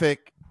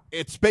traffic.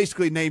 It's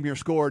basically name your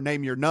score,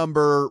 name your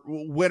number.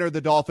 When are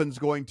the Dolphins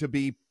going to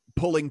be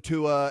pulling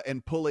Tua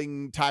and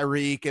pulling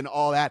Tyreek and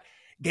all that?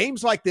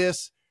 Games like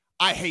this,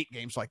 I hate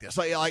games like this.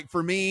 Like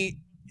for me,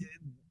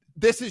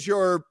 this is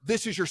your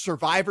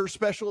Survivor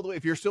special.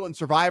 If you're still in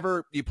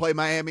Survivor, you play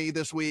Miami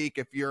this week.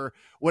 If you're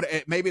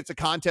maybe it's a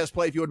contest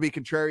play if you want to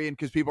be contrarian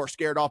because people are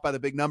scared off by the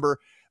big number.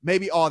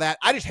 Maybe all that.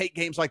 I just hate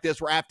games like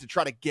this where I have to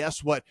try to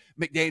guess what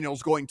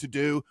McDaniel's going to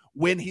do,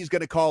 when he's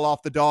going to call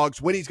off the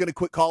dogs, when he's going to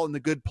quit calling the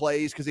good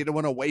plays because he don't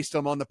want to waste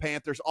them on the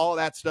Panthers, all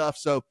that stuff.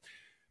 So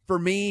for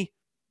me,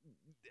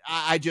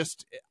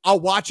 I'll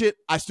watch it.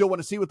 I still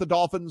want to see what the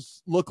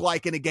Dolphins look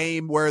like in a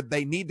game where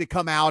they need to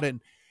come out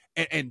and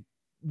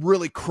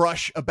really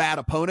crush a bad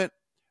opponent.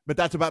 But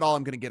that's about all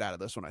I'm going to get out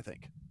of this one, I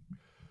think.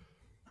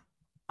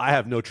 I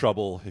have no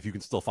trouble, if you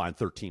can still find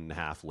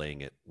 13.5,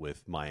 laying it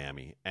with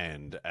Miami.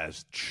 And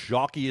as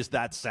chalky as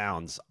that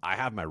sounds, I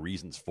have my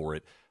reasons for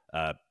it.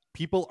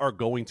 People are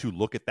going to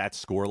look at that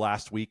score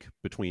last week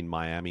between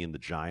Miami and the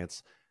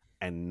Giants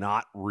and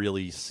not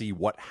really see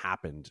what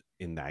happened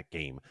in that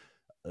game.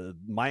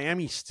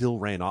 Miami still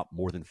ran up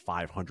more than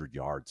 500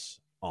 yards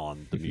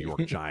on the New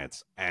York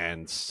Giants,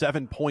 and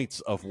 7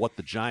 points of what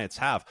the Giants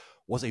have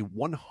was a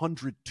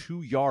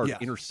 102-yard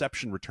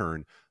interception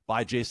return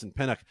by Jason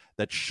Pinnock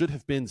that should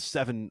have been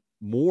 7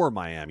 more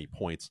Miami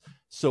points.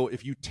 So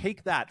if you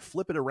take that,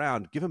 flip it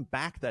around, give him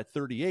back that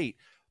 38,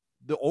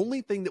 the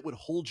only thing that would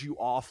hold you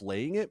off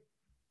laying it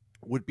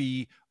would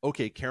be,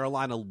 okay,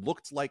 Carolina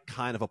looked like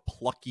kind of a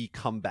plucky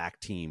comeback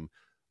team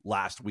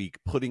last week,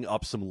 putting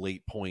up some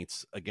late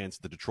points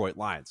against the Detroit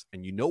Lions.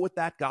 And you know what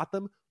that got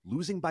them?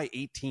 Losing by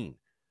 18.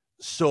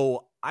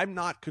 So I'm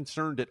not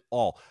concerned at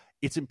all.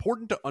 It's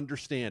important to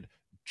understand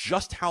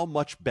just how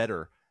much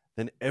better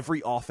than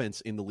every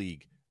offense in the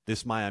league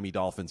this Miami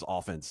Dolphins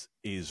offense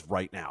is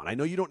right now. And I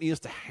know you don't need us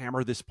to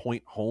hammer this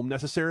point home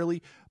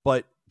necessarily,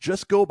 but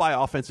just go by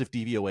offensive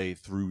DVOA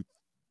through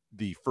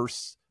the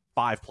first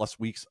 5+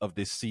 weeks of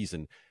this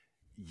season.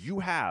 You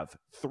have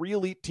 3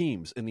 elite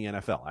teams in the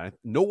NFL.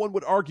 No one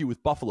would argue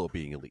with Buffalo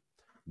being elite.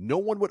 No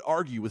one would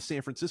argue with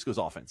San Francisco's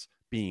offense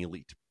being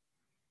elite.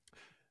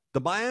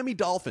 The Miami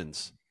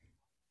Dolphins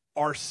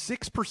are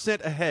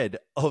 6% ahead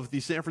of the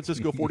San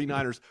Francisco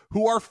 49ers,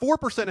 who are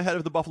 4% ahead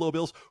of the Buffalo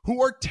Bills,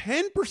 who are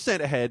 10%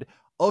 ahead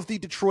of the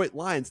Detroit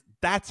Lions.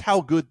 That's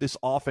how good this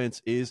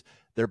offense is.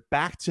 They're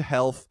back to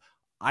health.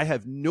 I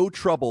have no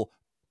trouble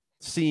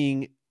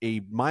seeing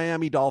a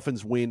Miami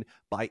Dolphins win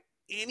by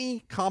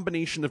any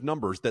combination of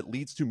numbers that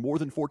leads to more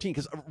than 14.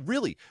 Because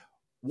really,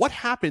 what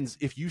happens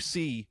if you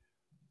see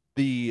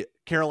the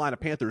Carolina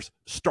Panthers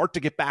start to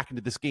get back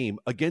into this game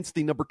against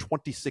the number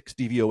 26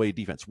 DVOA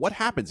defense? What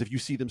happens if you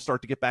see them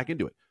start to get back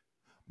into it?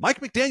 Mike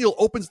McDaniel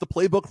opens the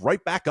playbook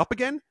right back up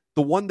again,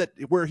 the one that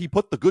where he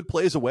put the good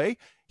plays away.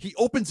 He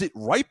opens it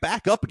right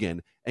back up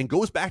again and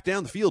goes back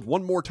down the field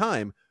one more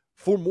time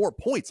for more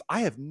points.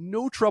 I have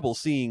no trouble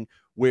seeing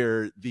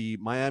where the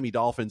Miami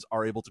Dolphins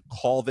are able to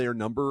call their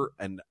number.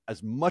 And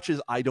as much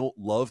as I don't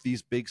love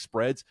these big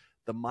spreads,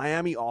 the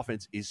Miami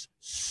offense is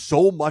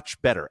so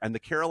much better, and the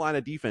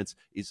Carolina defense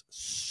is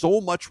so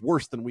much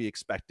worse than we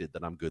expected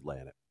that I'm good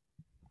laying it.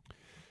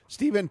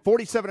 Steven,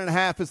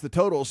 47.5 is the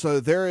total, so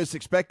there is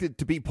expected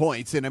to be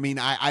points. And, I mean,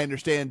 I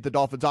understand the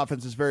Dolphins'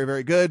 offense is very,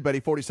 very good, but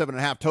a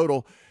 47.5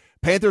 total.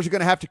 Panthers are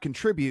going to have to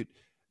contribute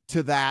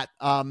to that.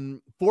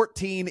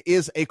 14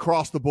 is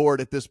across the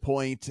board at this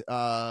point.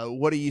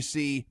 What do you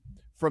see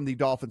from the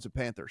Dolphins and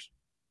Panthers?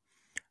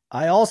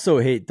 I also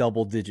hate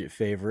double-digit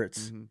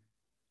favorites. Mm-hmm.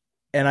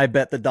 And I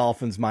bet the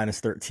Dolphins minus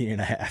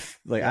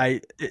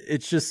 13.5.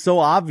 It's just so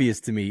obvious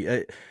to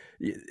me.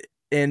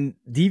 And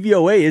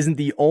DVOA isn't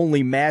the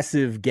only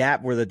massive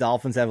gap where the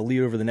Dolphins have a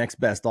lead over the next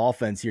best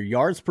offense here.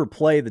 Yards per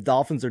play, the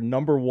Dolphins are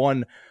number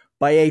one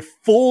by a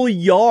full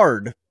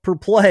yard per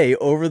play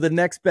over the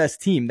next best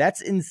team.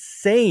 That's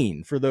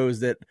insane for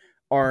those that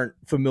aren't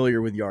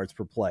familiar with yards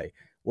per play.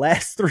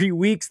 Last 3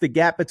 weeks, the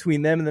gap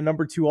between them and the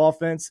number two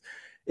offense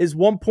is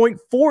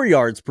 1.4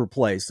 yards per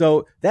play.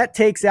 So that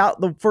takes out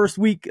the first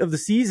week of the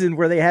season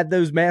where they had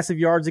those massive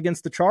yards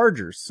against the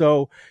Chargers.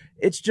 So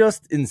it's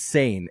just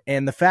insane.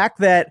 And the fact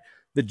that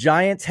the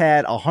Giants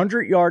had a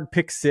 100-yard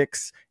pick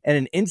six and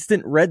an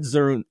instant red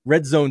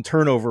zone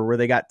turnover where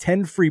they got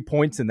 10 free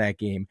points in that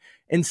game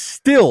and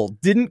still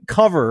didn't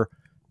cover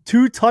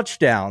 2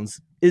 touchdowns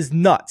is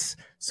nuts.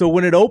 So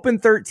when it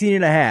opened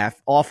 13.5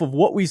 off of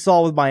what we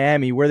saw with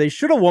Miami, where they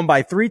should have won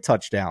by 3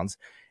 touchdowns,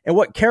 and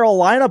what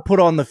Carolina put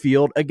on the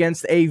field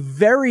against a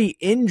very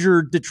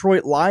injured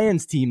Detroit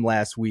Lions team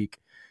last week,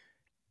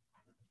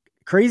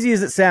 crazy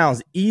as it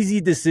sounds,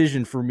 easy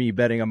decision for me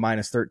betting a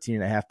minus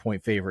 13.5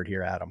 point favorite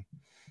here, Adam.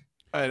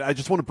 I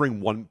just want to bring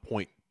 1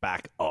 point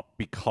back up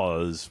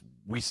because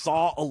we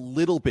saw a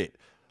little bit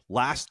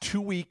last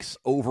 2 weeks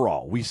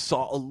overall. We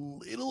saw a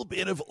little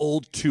bit of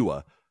old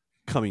Tua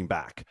coming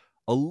back,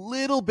 a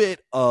little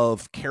bit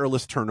of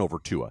careless turnover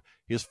Tua.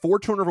 He has 4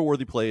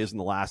 turnover-worthy plays in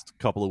the last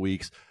couple of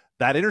weeks.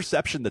 That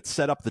interception that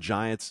set up the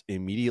Giants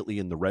immediately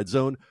in the red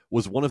zone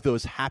was one of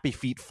those happy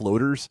feet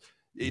floaters.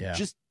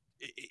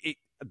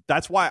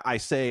 That's why I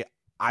say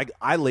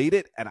I laid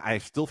it, and I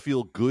still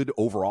feel good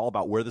overall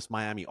about where this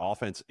Miami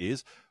offense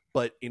is.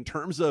 But in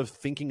terms of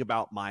thinking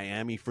about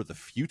Miami for the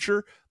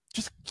future,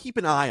 just keep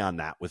an eye on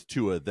that with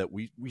Tua, that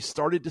we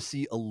started to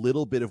see a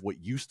little bit of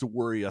what used to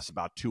worry us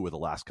about Tua the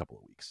last couple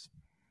of weeks.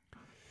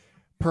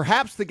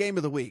 Perhaps the game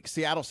of the week,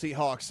 Seattle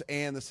Seahawks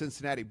and the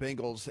Cincinnati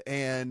Bengals.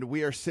 And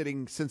we are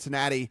sitting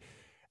Cincinnati,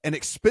 an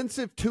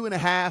expensive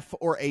 2.5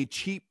 or a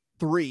cheap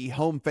 3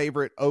 home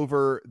favorite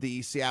over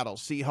the Seattle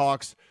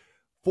Seahawks.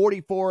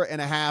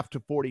 44.5 to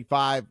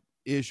 45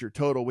 is your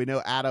total. We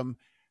know Adam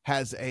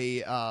has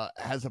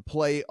a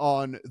play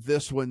on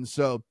this one.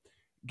 So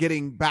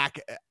getting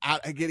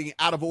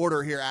out of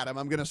order here, Adam,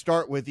 I'm going to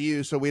start with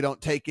you so we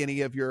don't take any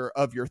of your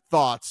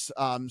thoughts.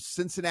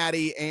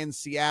 Cincinnati and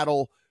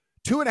Seattle,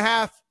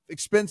 2.5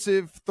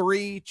 expensive,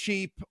 3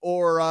 cheap,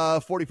 or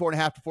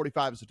 44.5 to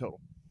 45 is the total.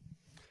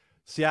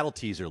 Seattle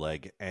teaser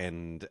leg,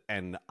 and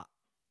a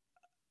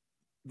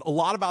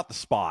lot about the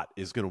spot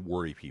is going to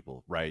worry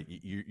people, right?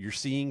 You're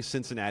seeing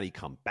Cincinnati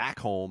come back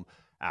home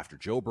after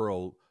Joe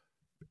Burrow,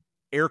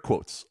 air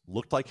quotes,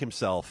 looked like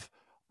himself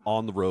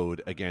on the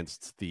road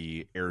against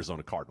the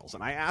Arizona Cardinals.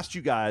 And I asked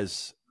you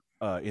guys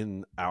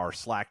in our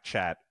Slack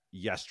chat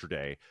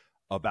yesterday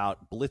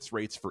about blitz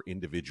rates for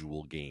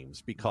individual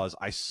games, because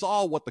I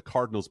saw what the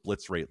Cardinals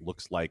blitz rate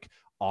looks like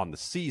on the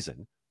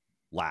season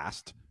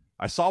last.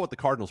 I saw what the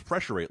Cardinals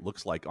pressure rate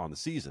looks like on the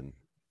season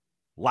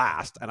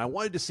last, and I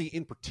wanted to see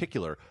in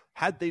particular,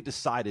 had they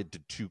decided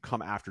to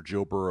come after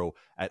Joe Burrow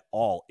at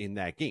all in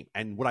that game.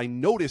 And what I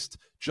noticed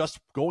just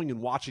going and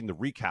watching the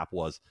recap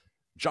was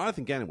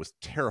Jonathan Gannon was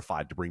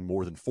terrified to bring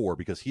more than 4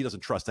 because he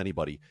doesn't trust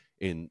anybody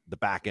in the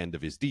back end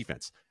of his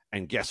defense.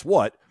 And guess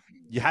what?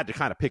 You had to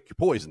kind of pick your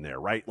poison there,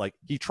 right? Like,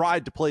 he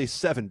tried to play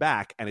 7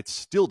 back, and it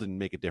still didn't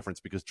make a difference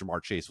because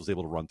Jamar Chase was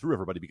able to run through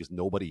everybody because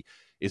nobody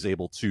is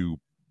able to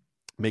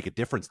make a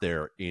difference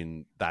there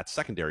in that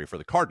secondary for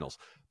the Cardinals.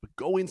 But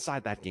go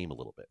inside that game a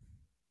little bit.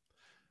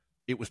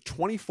 It was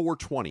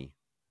 24-20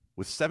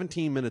 with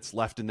 17 minutes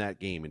left in that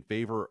game in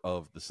favor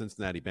of the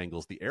Cincinnati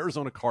Bengals. The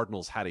Arizona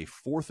Cardinals had a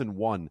 4th and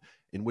 1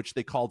 in which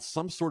they called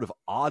some sort of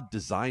odd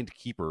designed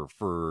keeper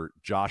for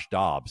Josh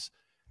Dobbs.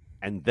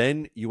 And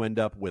then you end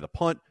up with a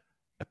punt,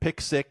 a pick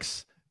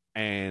 6,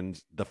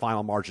 and the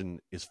final margin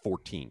is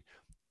 14.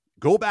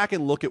 Go back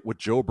and look at what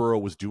Joe Burrow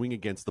was doing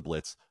against the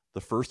blitz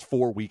the first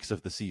 4 weeks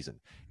of the season,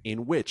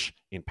 in which,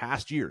 in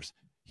past years,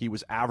 he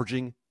was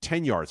averaging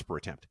 10 yards per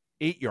attempt,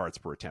 8 yards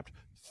per attempt,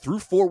 Through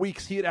 4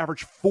 weeks, he had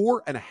averaged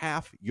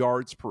 4.5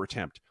 yards per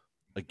attempt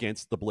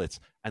against the blitz,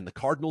 and the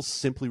Cardinals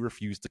simply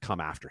refused to come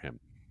after him.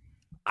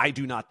 I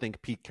do not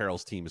think Pete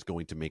Carroll's team is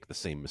going to make the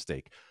same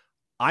mistake.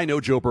 I know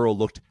Joe Burrow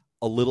looked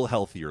a little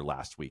healthier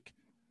last week,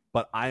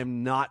 but I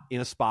am not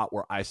in a spot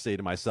where I say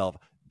to myself,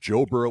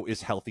 Joe Burrow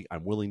is healthy.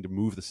 I'm willing to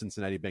move the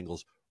Cincinnati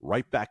Bengals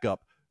right back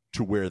up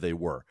to where they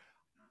were.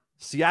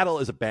 Seattle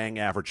is a bang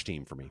average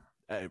team for me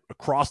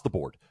across the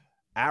board.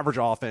 Average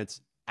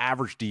offense,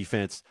 average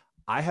defense.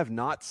 I have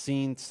not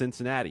seen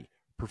Cincinnati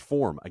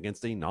perform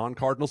against a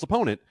non-Cardinals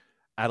opponent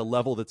at a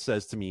level that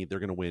says to me they're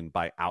going to win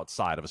by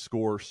outside of a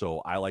score. So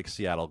I like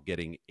Seattle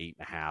getting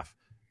 8.5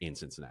 in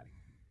Cincinnati.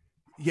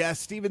 Yeah,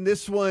 Steven,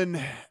 this one,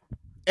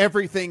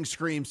 everything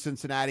screams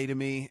Cincinnati to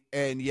me,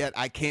 and yet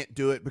I can't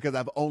do it because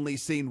I've only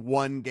seen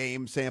one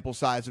game sample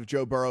size of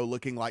Joe Burrow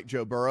looking like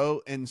Joe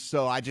Burrow, and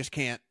so I just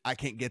can't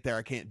get there.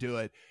 I can't do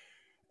it.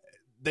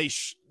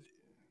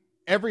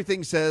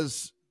 Everything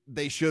says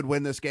they should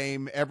win this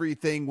game.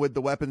 Everything with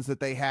the weapons that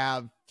they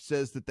have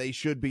says that they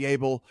should be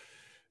able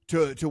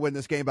to win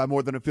this game by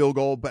more than a field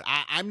goal, but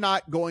I'm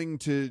not going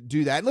to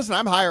do that. Listen,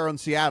 I'm higher on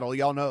Seattle.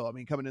 Y'all know, I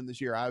mean, coming in this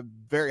year, I'm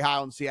very high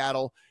on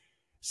Seattle.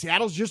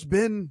 Seattle's just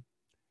been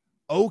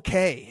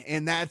okay,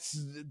 and that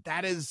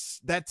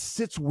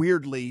sits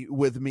weirdly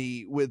with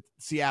me with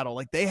Seattle.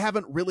 Like, they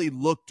haven't really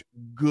looked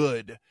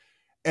good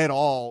at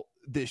all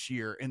this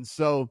year, and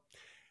so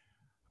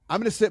I'm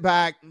going to sit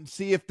back and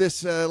see if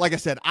this, like I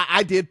said,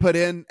 I did put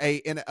in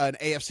an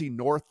AFC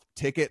North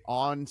ticket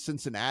on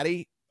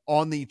Cincinnati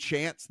on the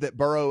chance that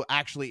Burrow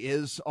actually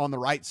is on the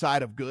right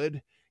side of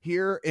good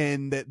here,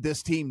 and that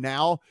this team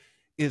now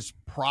is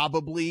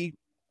probably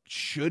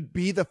should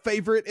be the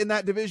favorite in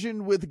that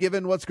division with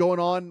given what's going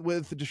on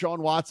with Deshaun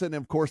Watson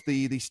and, of course,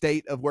 the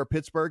state of where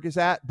Pittsburgh is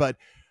at. But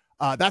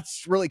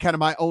that's really kind of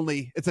my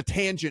only, it's a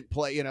tangent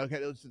play,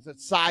 it's a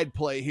side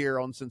play here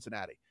on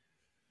Cincinnati.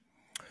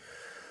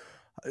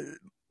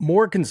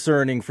 More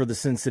concerning for the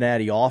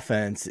Cincinnati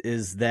offense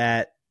is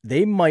that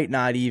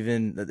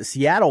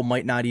Seattle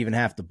might not even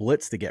have to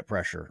blitz to get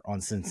pressure on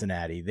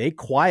Cincinnati. They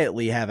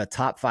quietly have a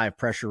top 5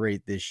 pressure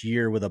rate this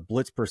year with a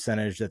blitz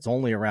percentage that's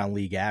only around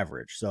league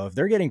average. So if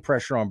they're getting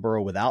pressure on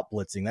Burrow without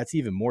blitzing, that's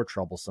even more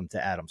troublesome,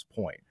 to Adam's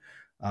point.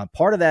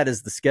 Part of that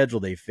is the schedule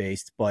they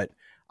faced, but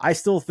I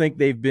still think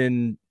they've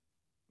been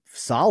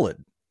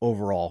solid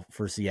overall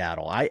for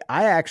Seattle. I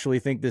actually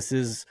think this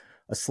is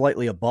a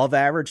slightly above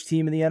average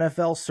team in the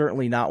NFL,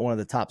 certainly not one of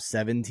the top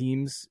 7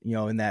 teams,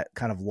 in that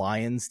kind of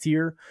Lions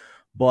tier,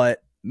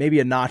 but maybe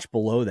a notch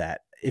below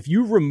that. If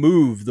you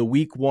remove the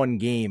week 1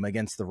 game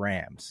against the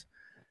Rams,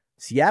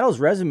 Seattle's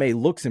resume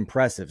looks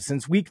impressive.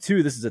 Since week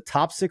 2, this is a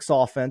top 6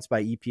 offense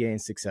by EPA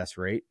and success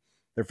rate.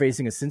 They're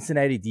facing a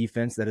Cincinnati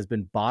defense that has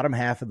been bottom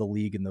half of the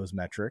league in those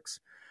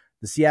metrics.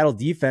 The Seattle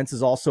defense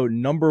is also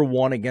number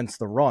 1 against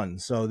the run.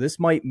 So this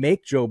might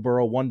make Joe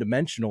Burrow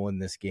one-dimensional in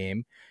this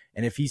game.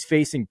 And if he's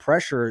facing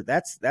pressure,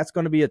 that's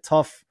going to be a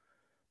tough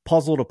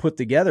puzzle to put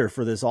together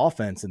for this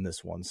offense in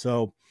this one.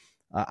 So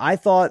I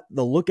thought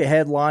the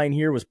look-ahead line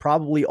here was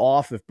probably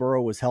off if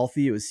Burrow was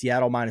healthy. It was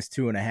Seattle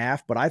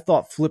 -2.5, but I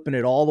thought flipping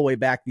it all the way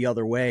back the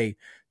other way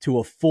to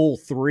a full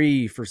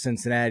 3 for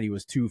Cincinnati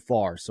was too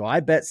far. So I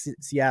bet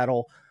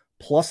Seattle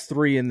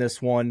 +3 in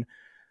this one.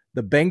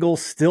 The Bengals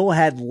still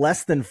had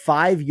less than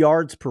 5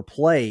 yards per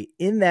play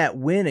in that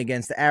win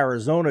against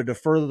Arizona, to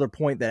further the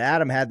point that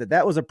Adam had,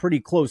 that was a pretty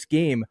close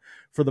game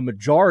for the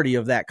majority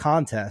of that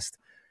contest.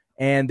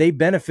 And they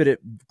benefited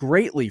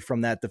greatly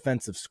from that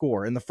defensive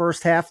score. In the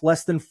first half,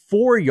 less than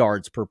 4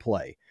 yards per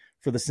play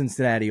for the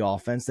Cincinnati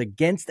offense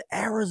against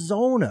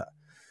Arizona.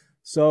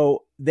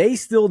 So they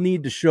still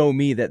need to show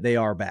me that they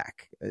are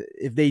back.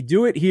 If they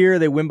do it here,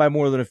 they win by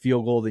more than a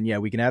field goal, then yeah,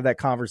 we can have that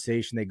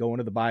conversation. They go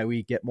into the bye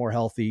week, get more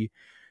healthy.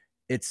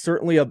 It's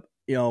certainly a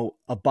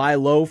buy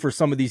low for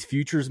some of these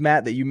futures,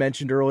 Matt, that you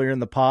mentioned earlier in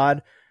the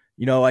pod.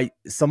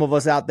 Some of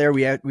us out there,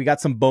 we got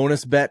some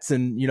bonus bets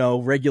and,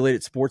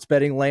 regulated sports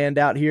betting land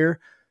out here.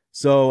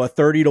 So a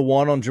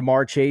 30-1 on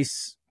Jamar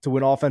Chase to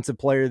win Offensive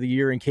Player of the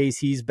Year in case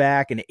he's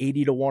back, and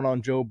 80-1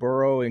 on Joe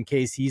Burrow in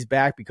case he's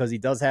back, because he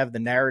does have the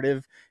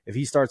narrative if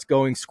he starts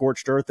going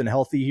scorched earth and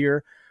healthy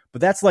here. But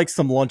that's like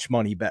some lunch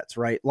money bets,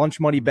 right? Lunch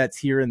money bets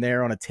here and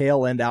there on a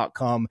tail end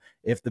outcome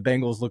if the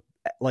Bengals look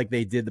like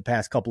they did the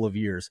past couple of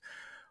years.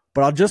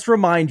 But I'll just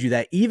remind you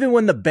that even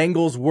when the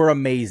Bengals were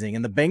amazing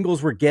and the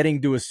Bengals were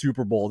getting to a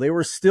Super Bowl, they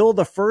were still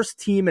the first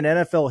team in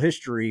NFL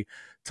history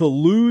to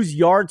lose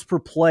yards per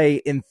play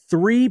in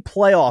 3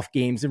 playoff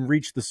games and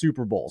reach the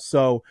Super Bowl.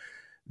 So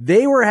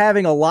they were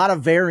having a lot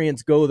of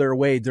variance go their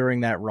way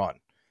during that run.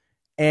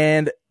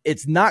 And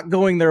it's not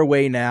going their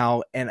way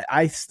now, and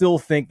I still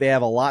think they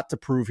have a lot to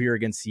prove here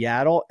against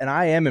Seattle, and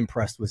I am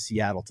impressed with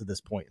Seattle to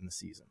this point in the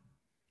season.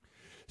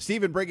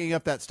 Steven, bringing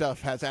up that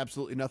stuff has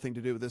absolutely nothing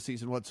to do with this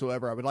season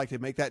whatsoever. I would like to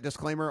make that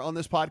disclaimer on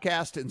this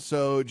podcast, and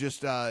so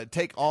just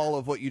take all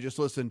of what you just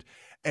listened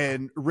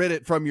and rid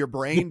it from your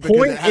brain,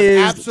 because it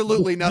has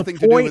absolutely nothing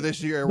to do with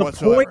this year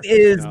whatsoever. The point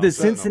is the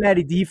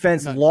Cincinnati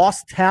defense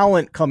lost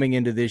talent coming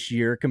into this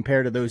year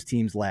compared to those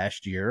teams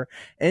last year,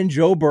 and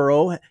Joe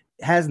Burrow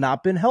has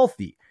not been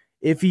healthy.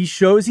 If he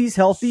shows he's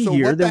healthy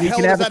here, then we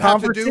can have a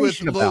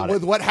conversation about it.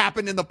 With what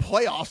happened in the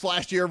playoffs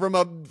last year from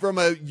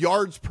a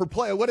yards per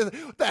play. What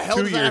the hell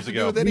does that have to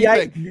do with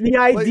anything? The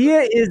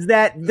idea is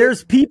that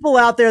there's people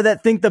out there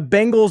that think the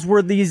Bengals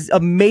were these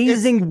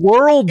amazing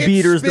world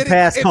beaters the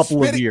past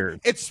couple of years.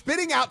 It's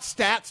spitting out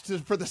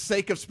stats for the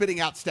sake of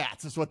spitting out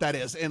stats is what that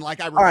is. And like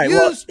I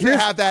refuse to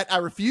have that. I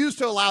refuse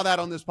to allow that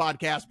on this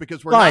podcast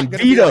because we're not going to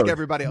be like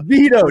everybody else.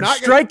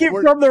 Strike it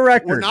from the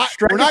record. We're not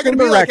going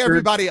to be like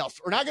everybody else.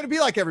 We're not going to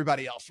be like everybody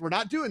else. We're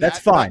not doing that. That's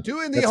fine. We're not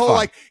doing the whole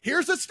like,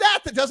 here's a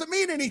stat that doesn't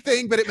mean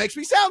anything, but it makes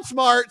me sound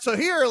smart. So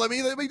here, let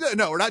me do it.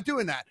 No, we're not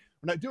doing that.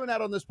 We're not doing that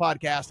on this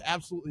podcast.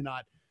 Absolutely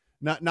not.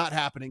 Not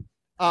happening.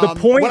 The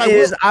point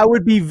is, I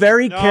would be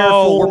very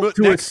careful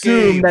to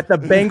assume that the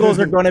Bengals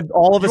are going to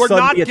all of a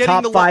sudden be a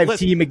top 5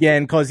 team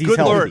again because he's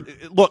healthy.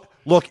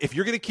 Look, if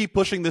you're going to keep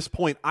pushing this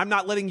point, I'm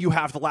not letting you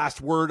have the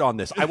last word on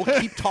this. I will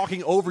keep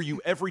talking over you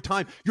every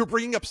time. You're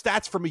bringing up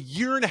stats from a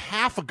year and a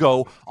half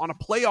ago on a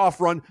playoff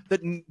run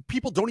that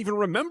people don't even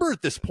remember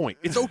at this point.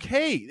 It's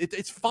okay.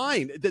 It's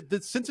fine.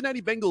 The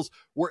Cincinnati Bengals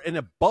were an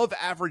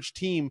above-average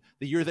team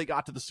the year they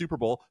got to the Super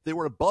Bowl. They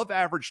were an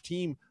above-average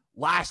team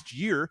last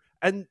year,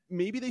 and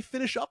maybe they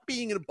finish up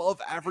being an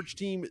above-average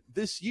team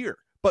this year.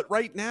 But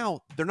right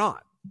now, they're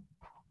not.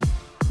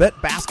 Bet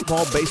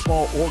basketball,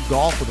 baseball, or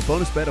golf with a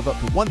bonus bet of up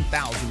to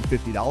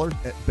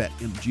 $1,050 at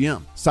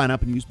BetMGM. Sign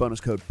up and use bonus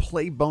code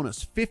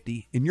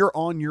PLAYBONUS50 and you're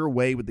on your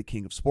way with the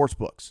king of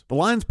sportsbooks. The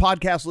Lions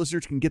podcast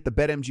listeners can get the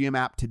BetMGM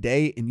app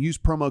today and use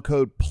promo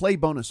code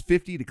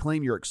PLAYBONUS50 to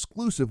claim your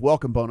exclusive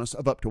welcome bonus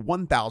of up to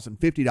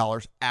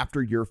 $1,050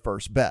 after your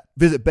first bet.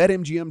 Visit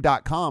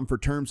BetMGM.com for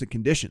terms and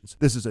conditions.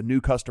 This is a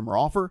new customer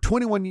offer,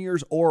 21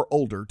 years or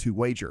older to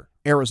wager.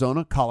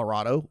 Arizona,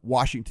 Colorado,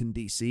 Washington,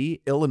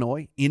 D.C.,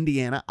 Illinois,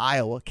 Indiana,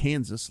 Iowa,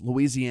 Kansas,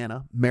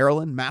 Louisiana,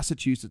 Maryland,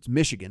 Massachusetts,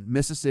 Michigan,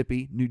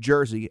 Mississippi, New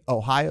Jersey,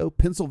 Ohio,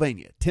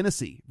 Pennsylvania,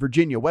 Tennessee,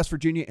 Virginia, West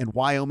Virginia, and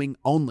Wyoming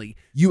only.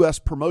 U.S.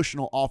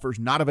 promotional offers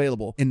not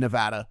available in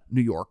Nevada,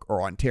 New York,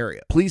 or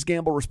Ontario. Please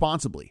gamble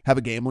responsibly. Have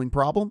a gambling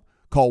problem?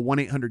 Call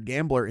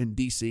 1-800-GAMBLER in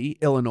D.C.,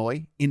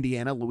 Illinois,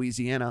 Indiana,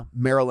 Louisiana,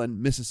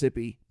 Maryland,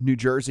 Mississippi, New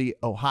Jersey,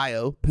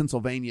 Ohio,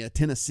 Pennsylvania,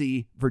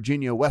 Tennessee,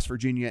 Virginia, West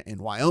Virginia, and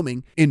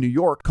Wyoming. In New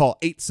York, call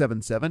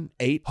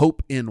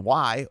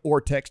 877-8-HOPE-NY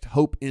or text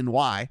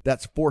HOPE-NY.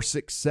 That's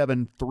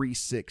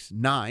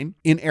 467-369.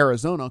 In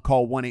Arizona,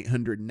 call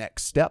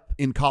 1-800-NEXT-STEP.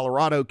 In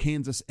Colorado,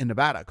 Kansas, and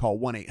Nevada, call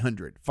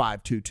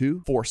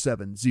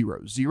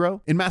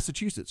 1-800-522-4700. In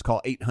Massachusetts,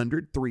 call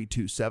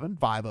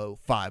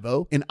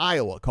 800-327-5050. In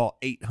Iowa, call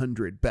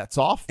 800 bets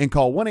off and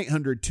call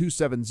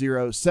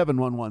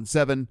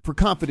 1-800-270-7117 for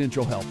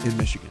confidential help in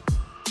Michigan.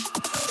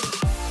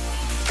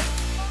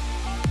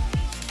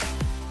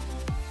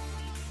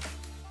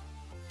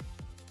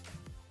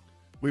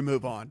 We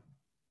move on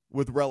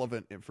with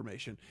relevant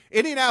information.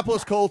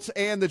 Indianapolis Colts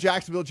and the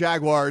Jacksonville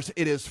Jaguars.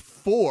 It is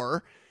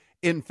 4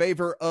 in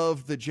favor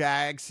of the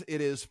Jags.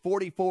 It is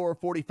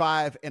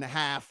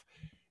 44-45.5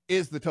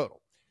 is the total.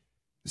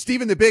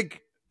 Stephen, the big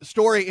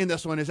story in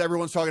this one is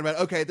everyone's talking about,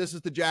 okay, this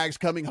is the Jags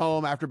coming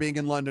home after being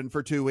in London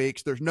for 2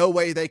 weeks. There's no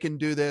way they can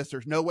do this.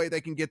 There's no way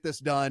they can get this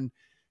done.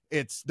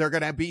 They're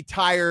going to be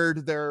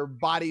tired. Their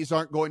bodies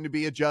aren't going to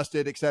be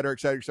adjusted, et cetera, et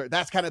cetera, et cetera.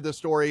 That's kind of the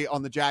story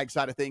on the Jags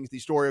side of things. The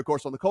story, of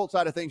course, on the Colts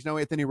side of things, no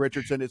Anthony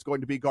Richardson. It's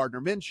going to be Gardner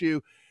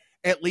Minshew.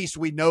 At least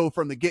we know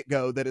from the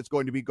get-go that it's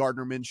going to be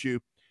Gardner Minshew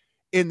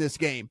in this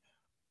game.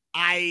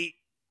 I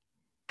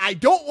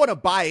don't want to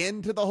buy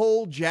into the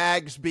whole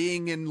Jags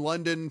being in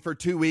London for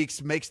 2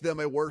 weeks makes them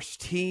a worse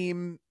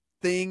team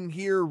thing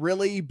here,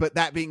 really. But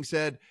that being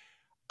said,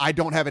 I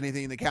don't have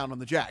anything to count on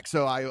the Jags.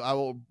 So I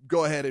will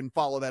go ahead and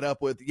follow that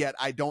up with, yet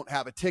I don't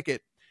have a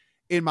ticket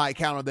in my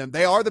account on them.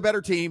 They are the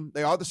better team.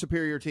 They are the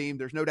superior team.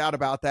 There's no doubt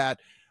about that.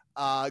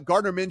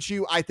 Gardner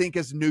Minshew, I think,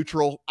 is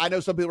neutral. I know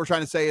some people are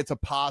trying to say it's a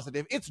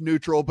positive. It's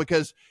neutral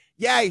because,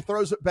 yeah, he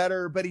throws it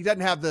better, but he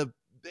doesn't have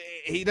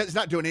he's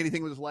not doing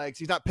anything with his legs.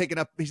 He's not picking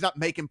up. He's not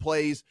making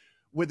plays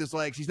with his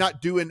legs. He's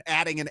not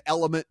adding an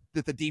element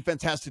that the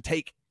defense has to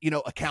take,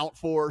 account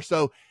for.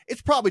 So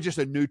it's probably just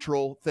a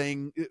neutral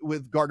thing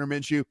with Gardner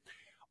Minshew.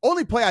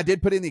 Only play I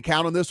did put in the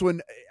account on this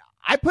one,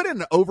 I put in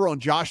an over on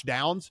Josh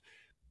Downs.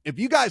 If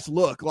you guys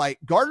look, like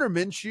Gardner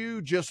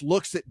Minshew just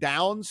looks at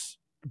Downs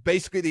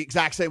basically the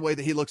exact same way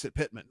that he looks at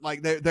Pittman.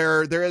 Like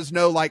there is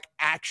no like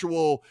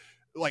actual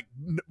like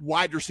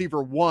wide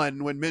receiver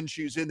one when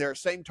Minshew's in there,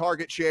 same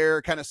target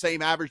share, kind of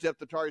same average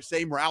depth of target,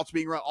 same routes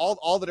being run,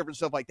 all the different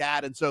stuff like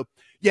that. And so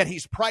yet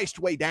he's priced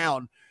way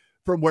down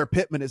from where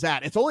Pittman is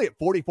at. It's only at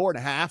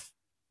 44.5.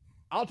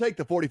 I'll take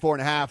the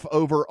 44.5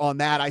 over on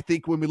that. I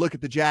think when we look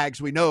at the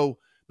Jags, we know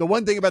the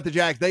one thing about the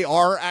Jags, they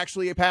are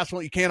actually a pass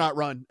run. You cannot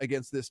run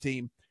against this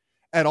team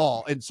at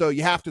all. And so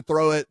you have to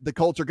throw it. The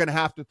Colts are going to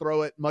have to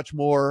throw it much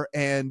more.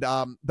 And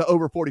the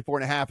over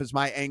 44.5 is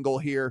my angle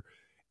here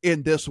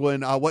in this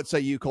one. What say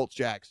you, Colts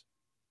Jags?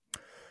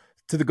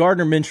 To the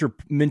Gardner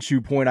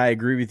Minshew point, I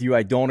agree with you.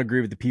 I don't agree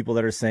with the people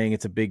that are saying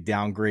it's a big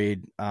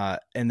downgrade,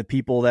 and the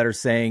people that are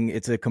saying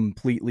it's a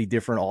completely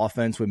different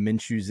offense when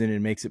Minshew's in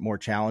and makes it more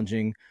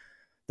challenging.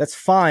 That's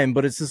fine,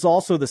 but it's just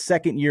also the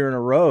second year in a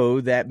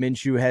row that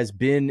Minshew has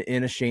been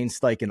in a Shane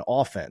Steichen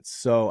offense.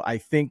 So I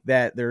think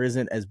that there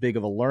isn't as big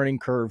of a learning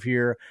curve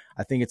here.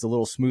 I think it's a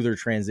little smoother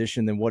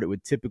transition than what it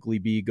would typically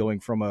be going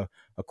from a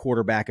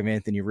quarterback of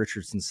Anthony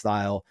Richardson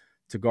style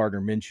to Gardner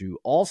Minshew.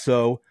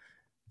 Also,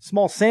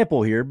 small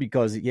sample here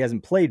because he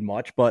hasn't played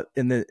much, but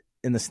in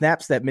the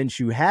snaps that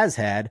Minshew has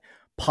had,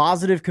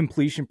 positive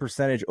completion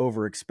percentage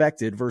over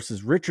expected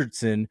versus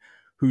Richardson,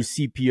 whose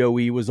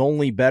CPOE was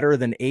only better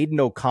than Aiden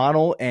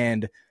O'Connell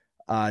and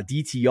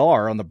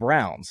DTR on the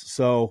Browns.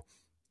 So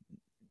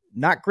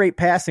not great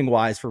passing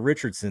wise for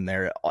Richardson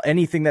there.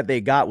 Anything that they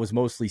got was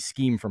mostly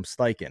scheme from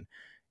Steichen.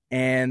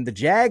 And the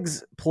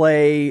Jags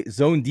play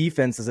zone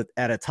defenses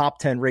at a top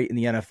 10 rate in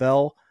the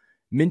NFL.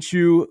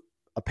 Minshew,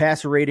 a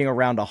passer rating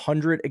around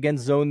 100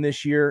 against zone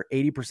this year,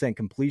 80%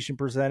 completion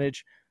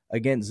percentage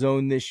against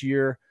zone this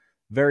year.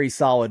 Very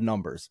solid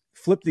numbers.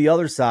 Flip the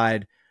other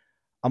side.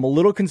 I'm a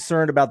little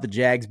concerned about the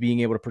Jags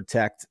being able to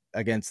protect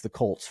against the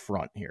Colts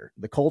front here.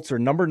 The Colts are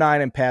number 9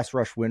 in pass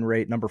rush win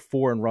rate, number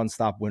 4 in run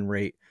stop win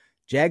rate.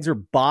 Jags are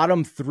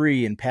bottom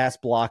 3 in pass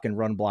block and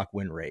run block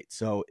win rate.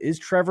 So is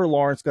Trevor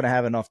Lawrence going to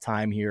have enough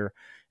time here?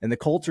 And the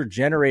Colts are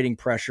generating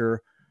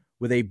pressure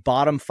with a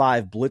bottom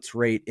 5 blitz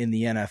rate in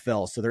the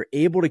NFL. So they're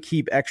able to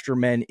keep extra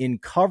men in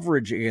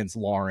coverage against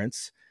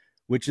Lawrence,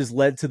 which has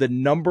led to the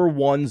number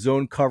 1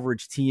 zone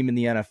coverage team in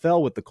the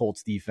NFL with the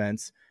Colts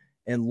defense.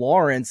 And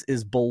Lawrence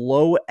is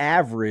below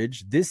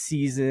average this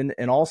season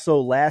and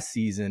also last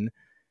season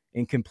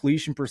in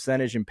completion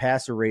percentage and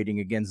passer rating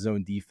against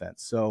zone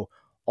defense. So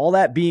all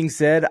that being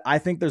said, I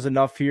think there's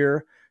enough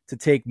here to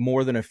take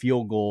more than a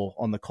field goal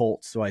on the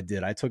Colts. So I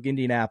did. I took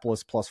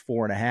Indianapolis plus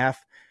 4.5.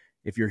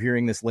 If you're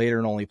hearing this later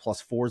and only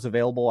plus 4 is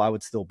available, I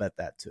would still bet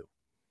that too.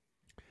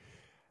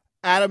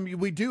 Adam,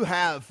 we do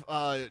have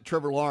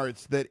Trevor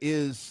Lawrence that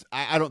is,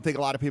 I don't think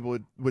a lot of people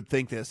would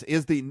think this,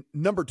 is the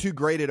number 2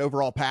 graded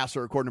overall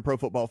passer according to Pro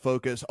Football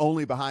Focus,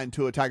 only behind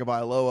Tua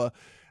Tagovailoa.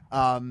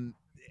 And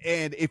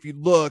if you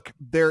look,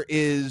 there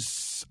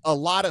is a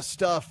lot of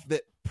stuff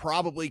that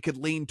probably could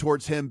lean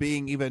towards him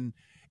being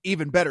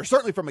even better.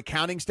 Certainly from a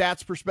counting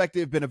stats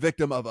perspective, been a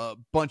victim of a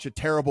bunch of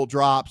terrible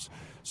drops.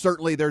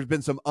 Certainly there's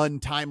been some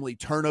untimely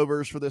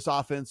turnovers for this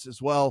offense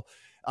as well.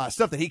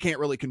 Stuff that he can't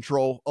really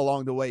control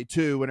along the way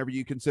too, whenever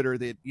you consider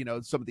that,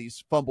 some of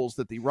these fumbles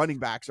that the running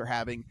backs are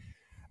having.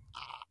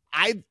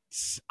 I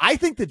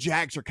think the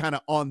Jags are kind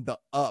of on the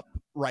up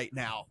right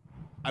now.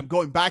 I'm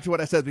going back to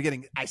what I said at the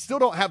beginning. I still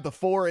don't have the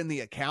 4 in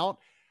the account.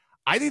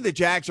 I think the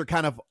Jags are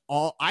kind of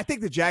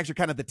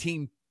the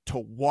team to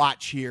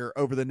watch here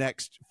over the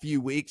next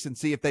few weeks and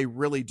see if they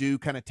really do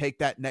kind of take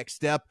that next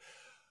step.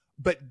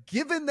 But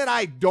given that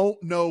I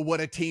don't know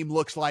what a team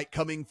looks like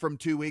coming from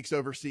 2 weeks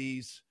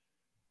overseas,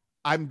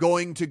 I'm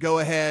going to go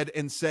ahead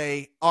and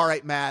say, all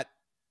right, Matt,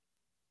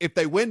 if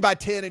they win by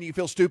 10 and you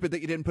feel stupid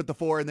that you didn't put the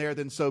 4 in there,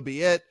 then so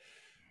be it.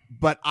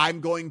 But I'm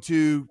going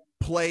to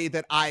play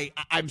that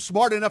I'm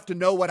smart enough to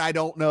know what I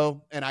don't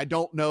know, and I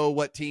don't know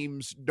what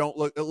teams don't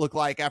look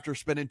like after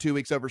spending 2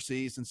 weeks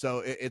overseas, and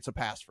so it's a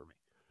pass for me.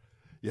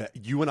 Yeah,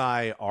 you and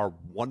I are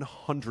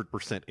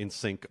 100% in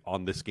sync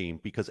on this game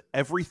because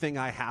everything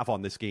I have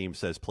on this game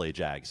says play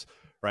Jags,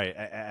 right,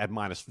 at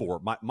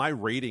 -4. My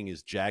rating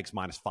is Jags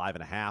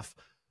 -5.5.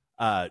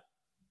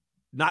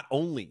 Not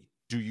only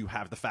do you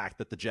have the fact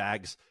that the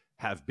Jags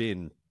have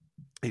been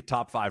a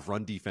top 5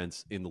 run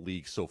defense in the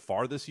league so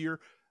far this year,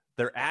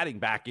 they're adding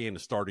back in a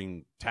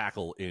starting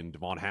tackle in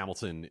Devon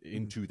Hamilton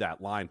into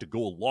that line to go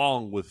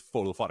along with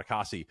Foto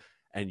Fatukasi,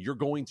 and you're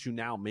going to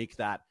now make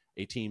that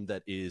a team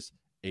that is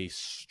a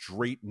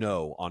straight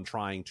no on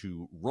trying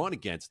to run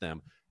against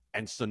them.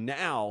 And so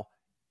now,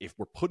 if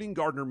we're putting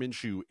Gardner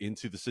Minshew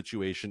into the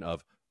situation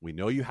of we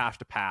know you have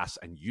to pass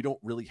and you don't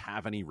really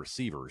have any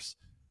receivers,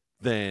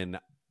 then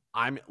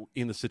I'm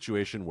in the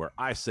situation where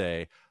I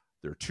say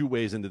there are 2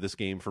 ways into this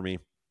game for me.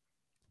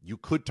 You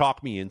could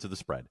talk me into the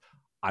spread.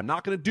 I'm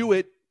not going to do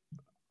it.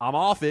 I'm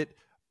off it.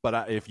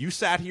 But if you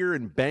sat here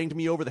and banged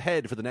me over the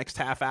head for the next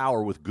half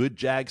hour with good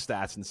Jag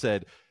stats and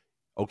said,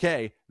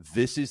 okay,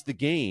 this is the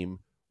game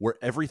where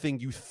everything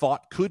you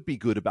thought could be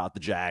good about the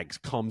Jags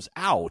comes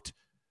out,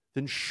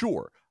 then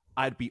sure,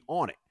 I'd be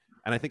on it.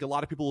 And I think a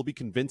lot of people will be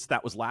convinced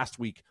that was last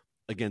week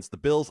against the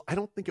Bills. I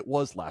don't think it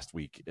was last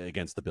week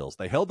against the Bills.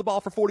 They held the ball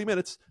for 40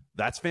 minutes.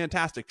 That's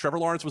fantastic. Trevor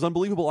Lawrence was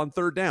unbelievable on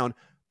 3rd down.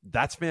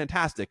 That's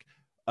fantastic.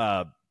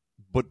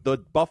 But the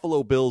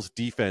Buffalo Bills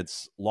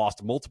defense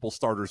lost multiple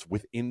starters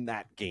within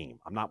that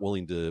game. I'm not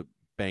willing to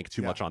bank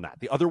too much on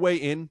that. The other way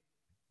in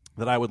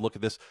that I would look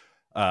at this,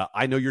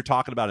 I know you're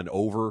talking about an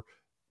over,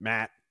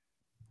 Matt.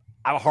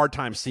 I have a hard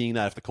time seeing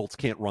that if the Colts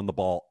can't run the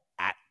ball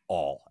at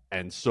all.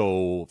 And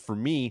so for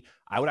me,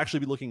 I would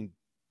actually be looking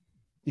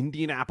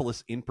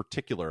Indianapolis in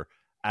particular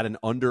at an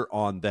under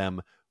on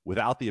them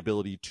without the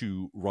ability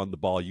to run the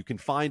ball. You can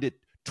find it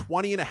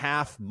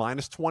 20.5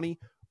 -20,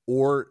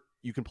 or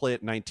you can play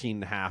it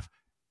 19.5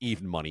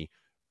 even money.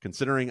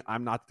 Considering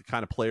I'm not the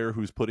kind of player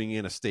who's putting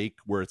in a stake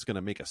where it's going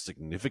to make a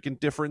significant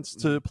difference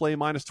to play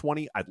minus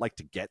 20, I'd like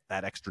to get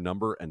that extra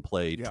number and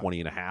play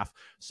 20.5.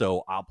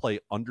 So I'll play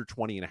under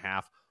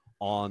 20.5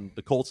 on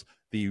the Colts.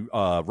 The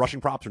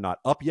rushing props are not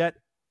up yet,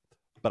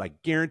 but I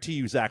guarantee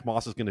you Zach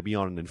Moss is going to be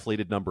on an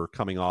inflated number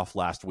coming off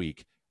last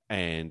week,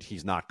 and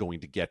he's not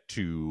going to get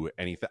to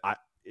anything.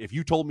 If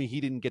you told me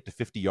he didn't get to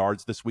 50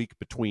 yards this week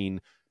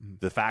between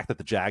the fact that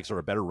the Jags are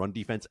a better run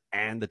defense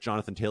and that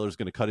Jonathan Taylor is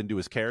going to cut into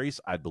his carries,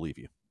 I'd believe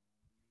you.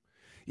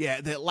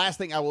 Yeah, the last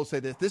thing I will say,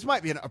 this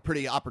might be a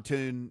pretty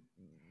opportune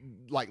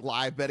like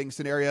live betting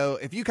scenario.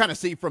 If you kind of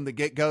see from the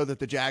get-go that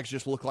the Jags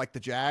just look like the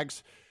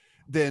Jags,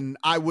 then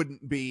I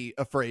wouldn't be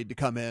afraid to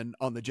come in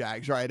on the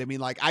Jags, right? I mean,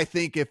 like, I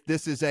think if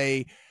this is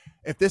a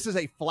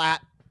flat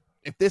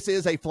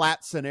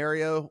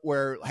scenario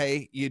where,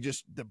 hey,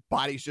 the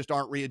bodies just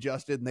aren't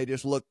readjusted and they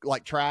just look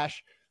like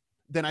trash,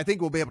 then I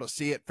think we'll be able to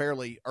see it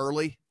fairly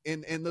early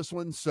in this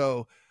one.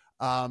 So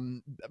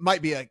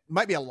might be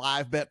a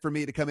live bet for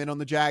me to come in on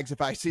the Jags.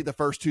 If I see the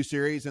first two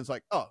series and it's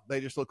like, oh, they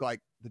just look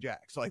like the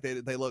Jags, like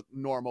they look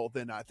normal,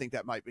 then I think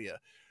that might be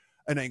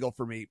an angle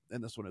for me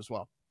in this one as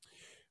well.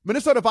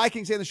 Minnesota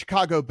Vikings and the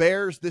Chicago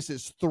Bears. This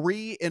is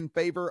 3 in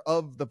favor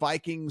of the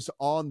Vikings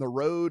on the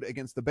road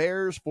against the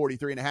Bears.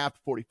 43.5 to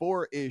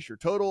 44 is your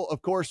total.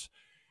 Of course,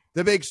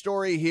 the big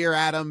story here,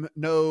 Adam,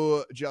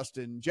 no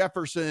Justin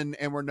Jefferson,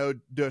 and we're no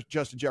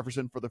Justin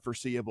Jefferson for the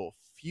foreseeable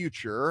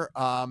future.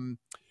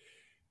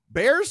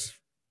 Bears,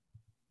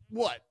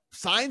 what?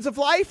 Signs of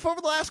life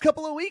over the last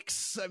couple of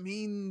weeks? I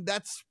mean,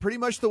 that's pretty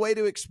much the way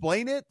to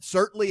explain it.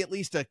 Certainly at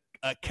least a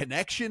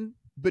connection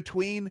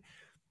between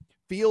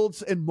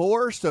Fields and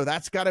Moore, so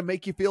that's got to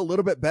make you feel a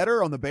little bit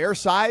better. On the Bears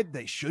side,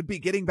 they should be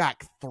getting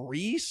back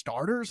 3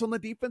 starters on the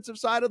defensive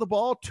side of the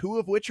ball, 2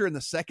 of which are in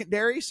the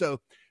secondary.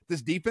 So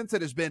this defense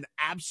that has been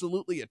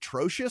absolutely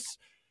atrocious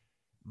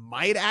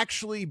might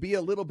actually be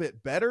a little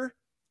bit better.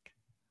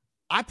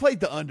 I played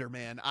the under,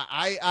 man.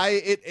 I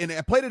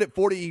played it at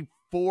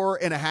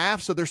 44.5,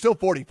 so they're still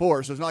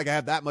 44. So it's not like I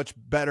have that much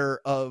better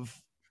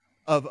of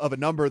a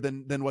number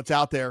than what's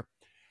out there.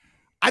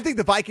 I think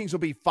the Vikings will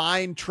be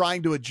fine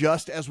trying to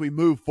adjust as we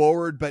move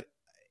forward, but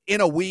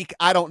in a week,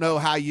 I don't know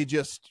how you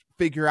just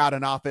figure out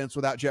an offense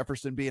without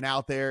Jefferson being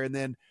out there. And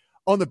then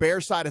on the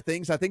Bears side of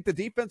things, I think the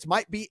defense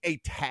might be a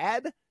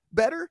tad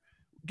better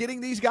getting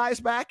these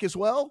guys back as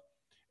well.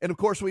 And of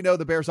course, we know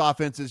the Bears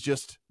offense is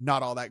just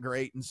not all that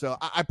great. And so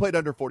I played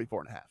under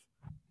 44.5.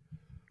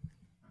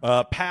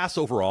 Pass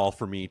overall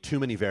for me, too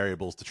many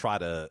variables to try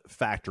to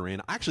factor in.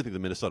 I actually think the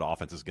Minnesota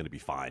offense is going to be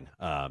fine.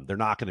 They're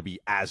not going to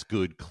be as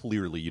good.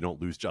 Clearly, you don't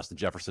lose Justin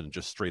Jefferson and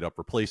just straight up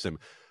replace him.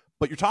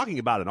 But you're talking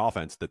about an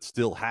offense that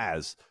still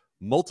has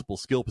multiple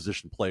skill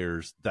position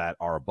players that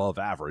are above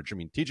average. I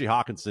mean, TJ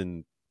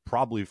Hawkinson,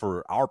 probably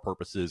for our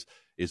purposes,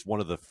 is one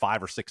of the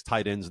 5 or 6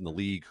 tight ends in the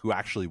league who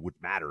actually would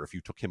matter if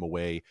you took him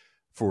away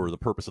for the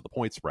purpose of the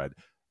point spread.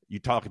 You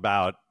talk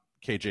about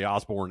KJ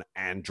Osborne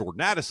and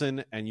Jordan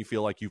Addison, and you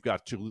feel like you've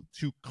got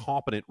two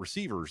competent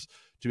receivers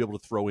to be able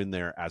to throw in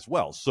there as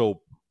well.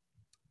 So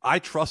I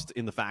trust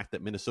in the fact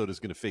that Minnesota is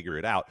going to figure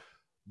it out.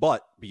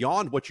 But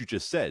beyond what you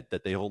just said,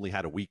 that they've only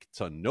had a week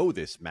to know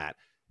this, Matt,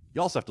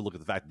 you also have to look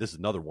at the fact that this is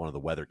another one of the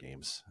weather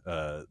games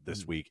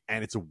this week,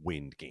 and it's a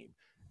wind game.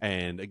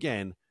 And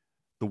again,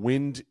 the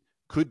wind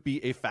could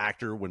be a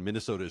factor when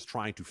Minnesota is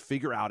trying to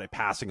figure out a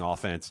passing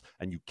offense,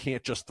 and you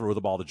can't just throw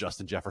the ball to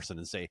Justin Jefferson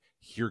and say,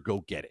 here,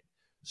 go get it.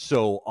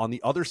 So on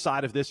the other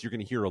side of this, you're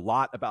going to hear a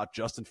lot about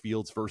Justin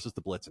Fields versus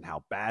the blitz and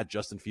how bad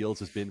Justin Fields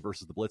has been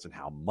versus the blitz and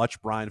how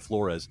much Brian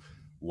Flores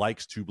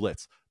likes to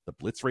blitz. The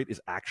blitz rate is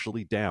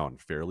actually down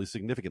fairly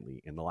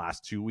significantly in the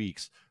last 2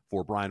 weeks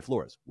for Brian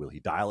Flores. Will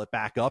he dial it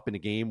back up in a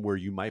game where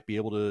you might be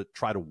able to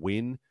try to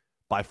win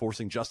by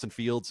forcing Justin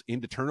Fields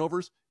into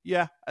turnovers?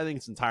 Yeah, I think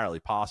it's entirely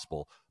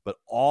possible. But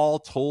all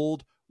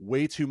told,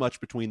 way too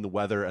much between the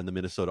weather and the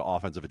Minnesota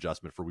offensive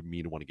adjustment for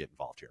me to want to get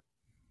involved here.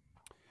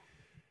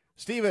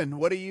 Steven,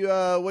 what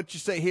you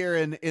say here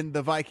in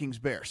the Vikings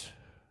Bears?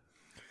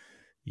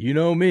 You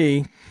know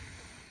me,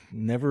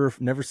 never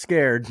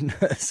scared.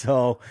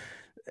 So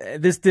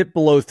this dipped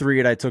below 3,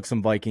 and I took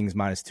some Vikings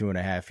minus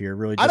 2.5 here.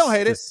 Really, I don't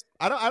hate it.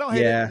 I don't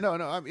hate it. No.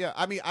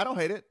 I mean, I don't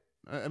hate it.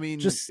 I mean,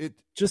 just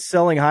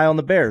selling high on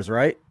the Bears,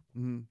 right?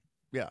 Mm-hmm.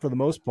 Yeah, for the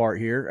most part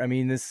here. I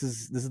mean, this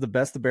is the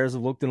best the Bears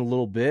have looked in a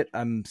little bit.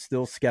 I'm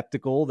still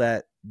skeptical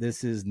that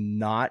this is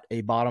not a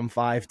bottom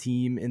 5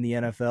 team in the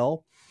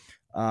NFL.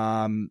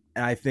 And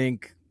I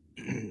think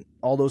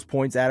all those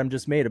points Adam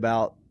just made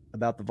about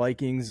the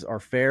Vikings are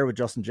fair with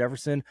Justin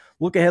Jefferson.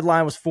 Look ahead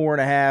line was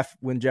 4.5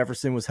 when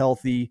Jefferson was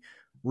healthy,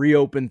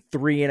 reopened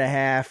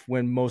 3.5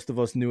 when most of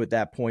us knew at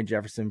that point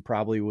Jefferson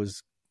probably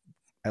was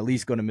at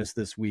least going to miss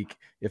this week,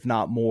 if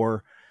not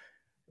more.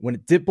 When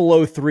it dipped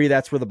below 3,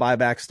 that's where the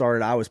buyback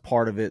started. I was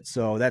part of it.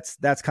 So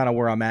that's kind of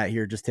where I'm at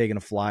here, just taking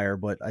a flyer,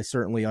 but I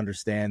certainly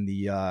understand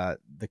the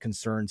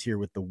concerns here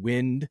with the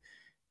wind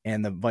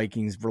and the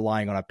Vikings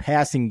relying on a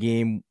passing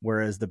game,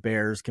 whereas the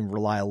Bears can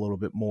rely a little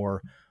bit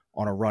more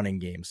on a running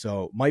game.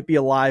 So might be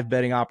a live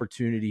betting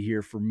opportunity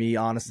here for me,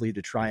 honestly,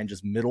 to try and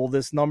just middle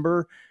this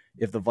number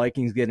if the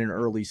Vikings get an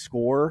early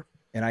score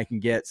and I can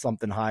get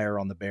something higher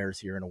on the Bears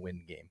here in a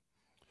win game.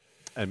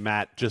 And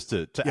Matt, just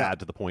to add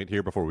to the point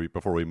here before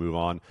we move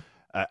on,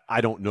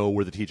 I don't know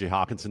where the TJ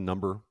Hawkinson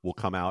number will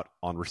come out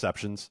on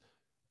receptions.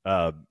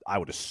 I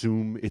would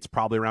assume it's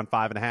probably around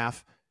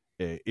 5.5.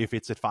 If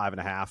it's at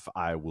 5.5,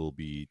 I will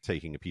be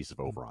taking a piece of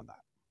over on that.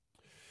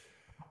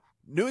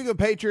 New England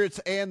Patriots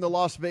and the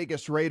Las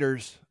Vegas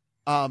Raiders.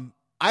 I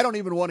don't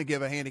even want to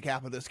give a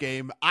handicap of this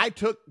game. I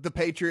took the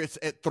Patriots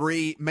at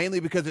 3,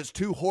 mainly because it's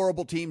two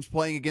horrible teams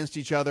playing against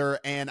each other,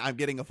 and I'm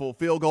getting a full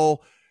field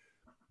goal.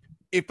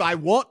 If I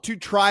want to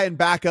try and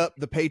back up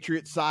the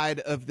Patriots side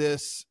of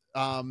this,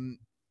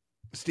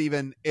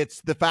 Steven,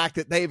 it's the fact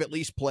that they've at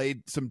least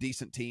played some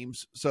decent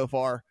teams so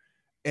far.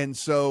 And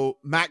so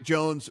Mac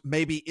Jones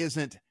maybe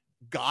isn't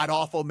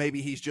god-awful.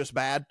 Maybe he's just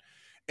bad.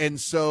 And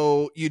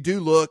so you do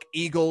look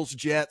Eagles,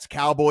 Jets,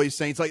 Cowboys,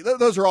 Saints, like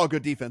those are all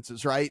good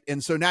defenses, right?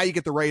 And so now you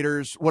get the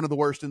Raiders, one of the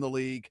worst in the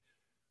league.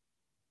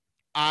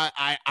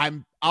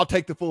 I'll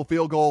take the full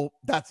field goal.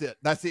 That's it.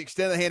 That's the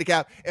extent of the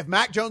handicap. If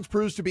Mac Jones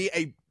proves to be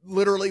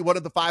literally one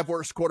of the 5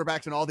 worst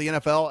quarterbacks in all the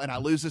NFL and I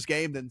lose this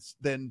game,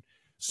 then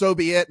so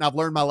be it. And I've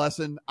learned my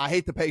lesson. I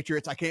hate the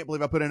Patriots. I can't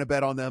believe I put in a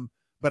bet on them,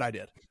 but I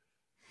did.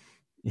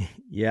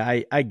 Yeah,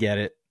 I get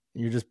it.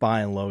 You're just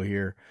buying low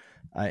here.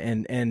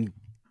 And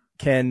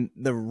can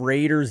the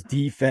Raiders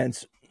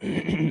defense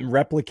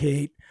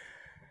replicate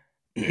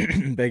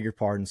beg your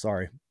pardon,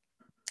 sorry.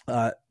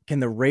 Can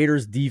the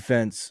Raiders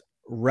defense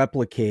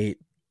replicate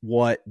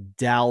what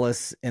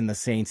Dallas and the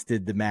Saints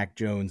did to Mac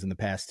Jones in the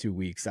past 2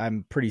 weeks?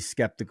 I'm pretty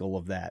skeptical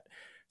of that.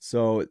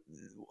 So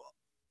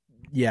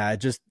yeah,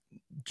 just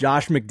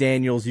Josh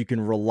McDaniels, you can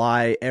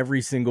rely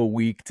every single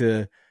week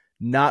to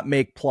not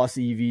make plus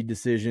EV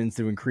decisions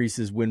to increase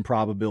his win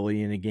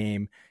probability in a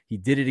game. He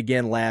did it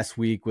again last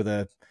week with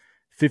a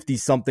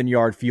 50-something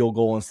yard field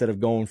goal instead of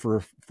going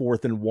for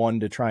 4th and 1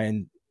 to try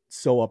and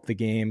sew up the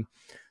game.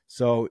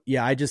 So,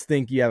 yeah, I just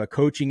think you have a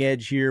coaching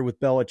edge here with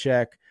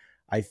Belichick.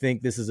 I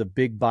think this is a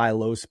big buy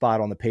low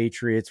spot on the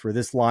Patriots where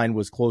this line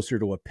was closer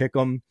to a pick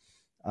 'em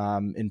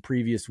in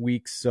previous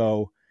weeks.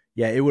 So,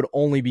 yeah, it would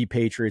only be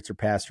Patriots or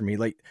pass for me.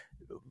 Like,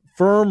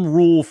 firm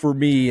rule for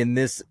me in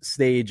this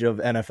stage of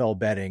NFL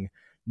betting,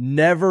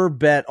 never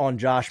bet on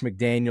Josh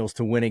McDaniels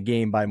to win a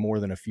game by more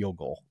than a field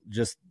goal.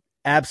 Just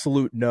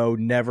absolute no,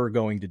 never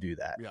going to do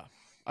that. Yeah,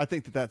 I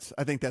think that's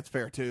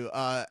fair too.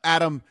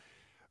 Adam,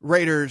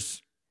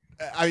 Raiders,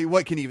 I mean,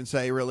 what can you even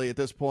say really at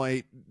this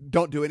point?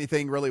 Don't do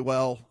anything really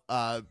well.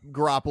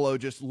 Garoppolo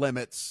just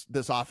limits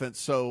this offense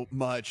so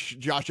much.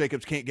 Josh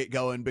Jacobs can't get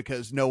going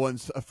because no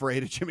one's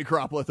afraid of Jimmy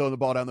Garoppolo throwing the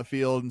ball down the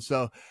field. And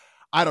so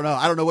I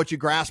don't know what you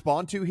grasp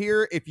onto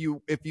here if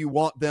you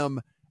want them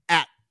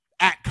at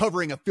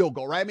covering a field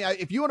goal, right? I mean,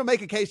 if you want to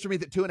make a case for me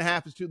that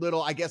 2.5 is too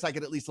little, I guess I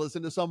could at least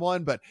listen to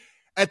someone, but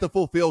at the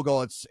full field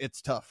goal,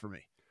 it's tough for me.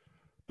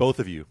 Both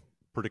of you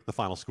predict the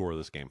final score of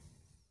this game.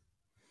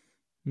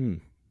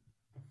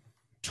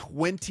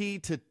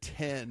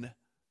 20-10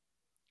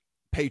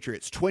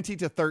 Patriots.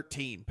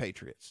 20-13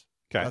 Patriots.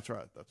 Okay. That's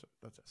right. That's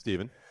it.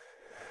 Steven?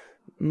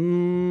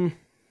 20.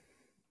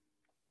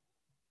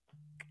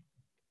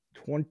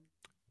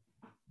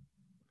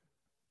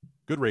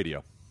 Good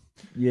radio.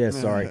 Yeah,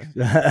 sorry.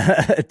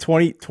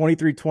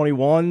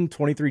 23-21,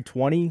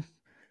 23-20,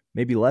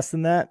 maybe less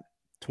than that.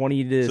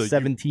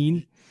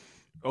 20-17.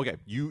 Okay,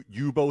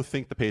 you both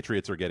think the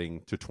Patriots are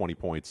getting to 20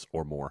 points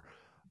or more.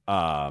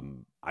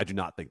 I do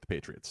not think the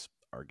Patriots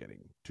are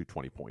getting to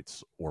 20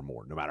 points or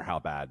more, no matter how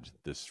bad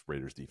this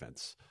Raiders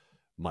defense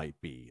might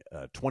be.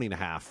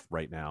 20.5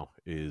 right now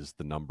is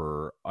the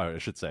number, I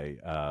should say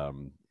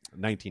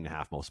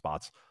 19.5 most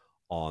spots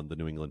on the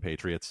New England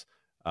Patriots.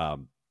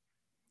 I'm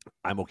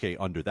okay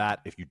under that.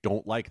 If you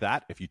don't like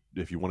that,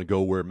 if you want to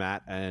go where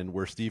Matt and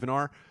where Steven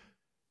are,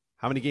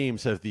 how many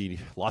games have the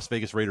Las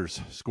Vegas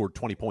Raiders scored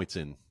 20 points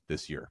in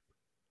this year?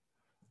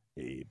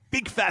 A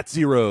big fat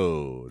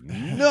 0.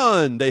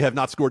 None. They have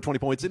not scored 20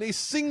 points in a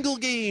single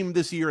game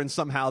this year, and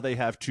somehow they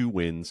have 2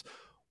 wins.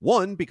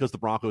 One, because the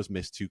Broncos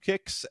missed 2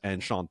 kicks,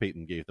 and Sean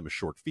Payton gave them a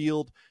short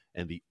field,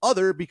 and the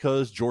other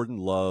because Jordan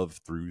Love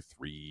threw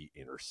 3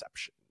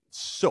 interceptions.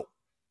 So,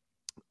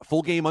 a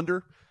full game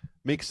under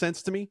makes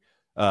sense to me.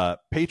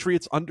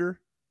 Patriots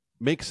under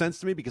makes sense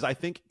to me because I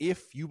think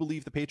if you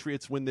believe the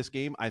Patriots win this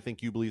game, I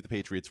think you believe the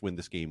Patriots win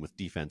this game with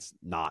defense,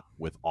 not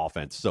with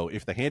offense. So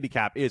if the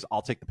handicap is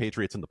I'll take the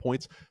Patriots and the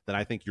points, then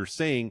I think you're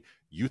saying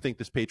you think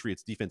this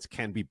Patriots defense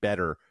can be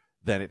better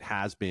than it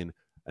has been.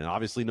 And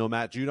obviously no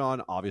Matt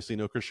Judon, obviously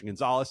no Christian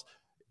Gonzalez.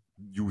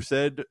 You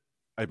said,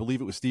 I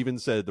believe it was Steven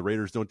said the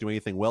Raiders don't do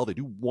anything well. They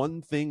do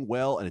one thing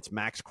well, and it's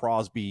Max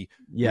Crosby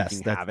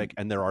wreaking havoc.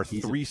 And there are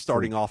 3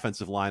 starting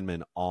offensive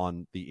linemen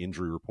on the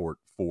injury report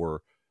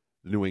for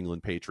the New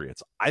England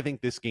Patriots. I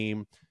think this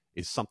game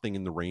is something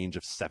in the range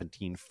of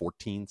 17-14,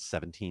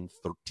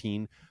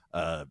 17-13.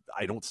 I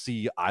don't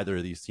see either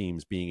of these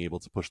teams being able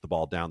to push the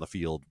ball down the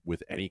field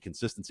with any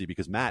consistency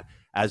because, Matt,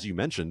 as you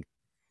mentioned,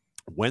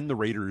 when the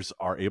Raiders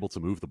are able to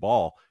move the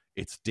ball,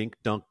 it's dink,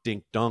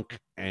 dunk,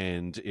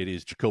 and it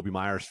is Jacoby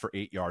Myers for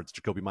 8 yards,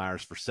 Jacoby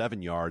Myers for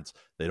 7 yards.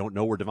 They don't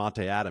know where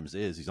Devontae Adams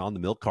is. He's on the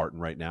milk carton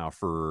right now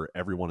for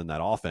everyone in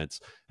that offense.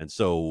 And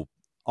so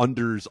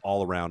unders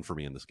all around for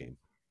me in this game.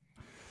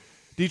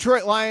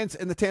 Detroit Lions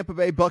and the Tampa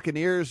Bay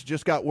Buccaneers.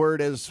 Just got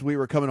word as we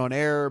were coming on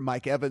air.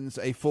 Mike Evans,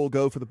 a full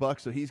go for the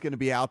Bucs, so he's going to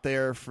be out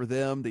there for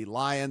them. The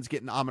Lions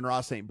getting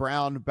Amon-Ra St.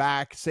 Brown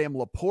back. Sam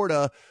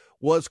Laporta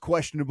was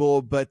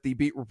questionable, but the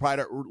beat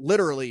reporter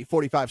literally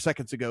 45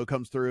 seconds ago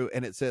comes through,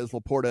 and it says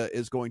Laporta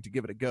is going to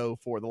give it a go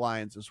for the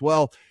Lions as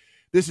well.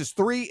 This is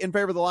 3 in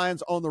favor of the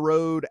Lions on the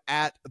road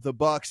at the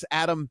Bucs.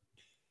 Adam,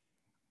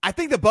 I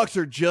think the Bucs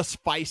are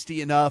just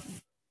feisty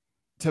enough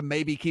to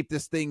maybe keep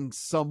this thing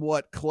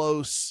somewhat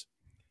close.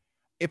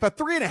 If a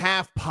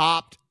 3.5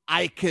 popped,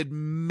 I could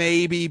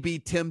maybe be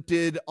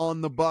tempted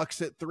on the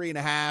Bucs at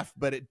 3.5,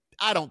 but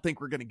I don't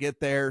think we're going to get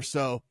there.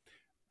 So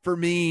for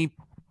me,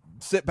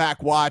 sit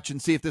back, watch,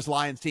 and see if this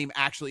Lions team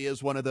actually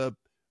is one of the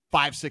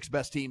 5-6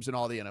 best teams in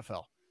all the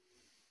NFL.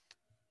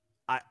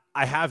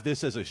 I have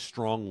this as a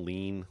strong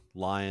lean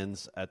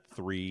Lions at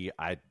 3.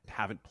 I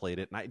haven't played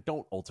it, and I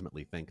don't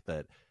ultimately think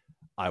that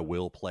I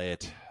will play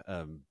it.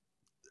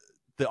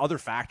 The other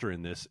factor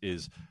in this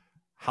is,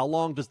 how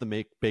long does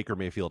the Baker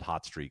Mayfield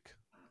hot streak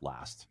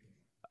last?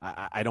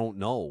 I don't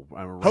know.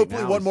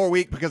 Hopefully one more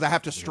week, because I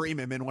have to stream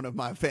him in one of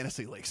my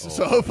fantasy leagues.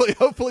 So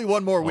hopefully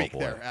one more week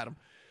there, Adam.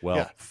 Well,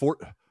 yeah.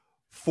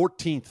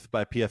 14th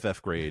by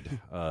PFF grade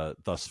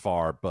thus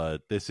far,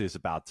 but this is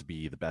about to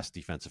be the best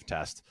defensive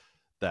test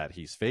that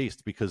he's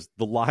faced, because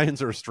the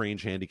Lions are a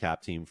strange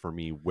handicap team for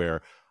me,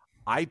 where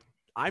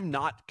I'm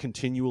not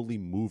continually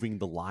moving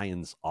the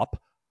Lions up.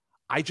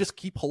 I just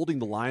keep holding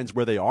the Lions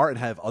where they are and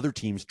have other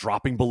teams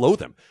dropping below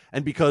them.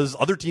 And because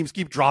other teams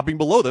keep dropping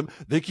below them,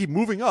 they keep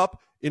moving up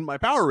in my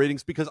power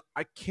ratings, because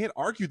I can't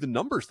argue the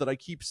numbers that I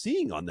keep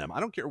seeing on them. I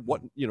don't care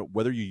what,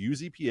 whether you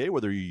use EPA,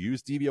 whether you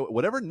use DVO,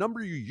 whatever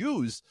number you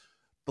use,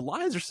 the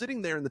Lions are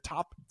sitting there in the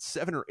top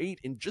 7 or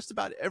 8 in just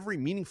about every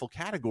meaningful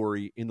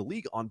category in the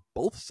league on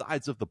both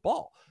sides of the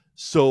ball.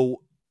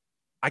 So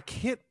I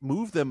can't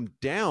move them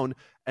down,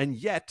 and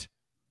yet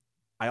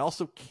I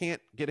also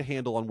can't get a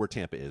handle on where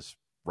Tampa is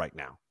right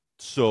now.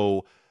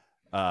 So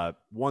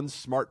one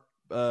smart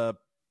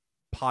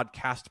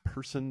podcast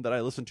person that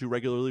I listen to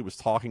regularly was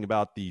talking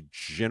about the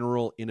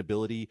general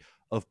inability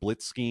of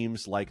blitz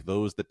schemes like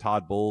those that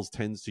Todd Bowles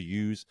tends to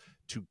use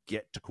to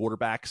get to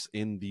quarterbacks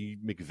in the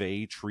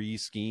McVay tree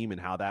scheme, and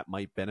how that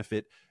might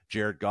benefit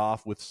Jared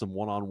Goff with some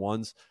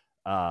one-on-ones.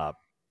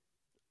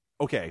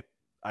 Okay,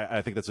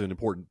 I think that's an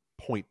important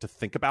point to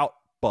think about,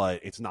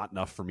 but it's not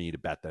enough for me to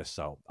bet this.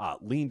 So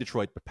lean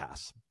Detroit, but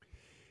pass.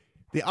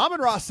 The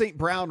Amon-Ra St.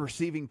 Brown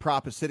receiving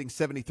prop is sitting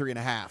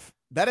 73.5.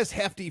 That is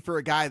hefty for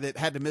a guy that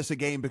had to miss a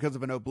game because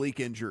of an oblique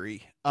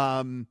injury.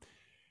 I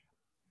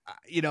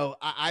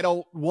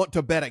don't want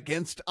to bet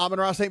against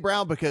Amon-Ra St.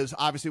 Brown, because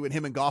obviously when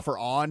him and Goff are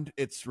on,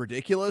 it's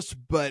ridiculous.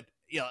 But,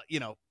 he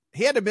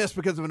had to miss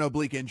because of an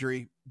oblique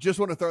injury. Just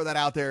want to throw that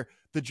out there.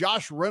 The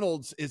Josh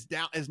Reynolds is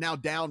now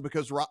down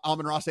because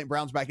Amon-Ra St.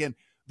 Brown's back in.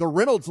 The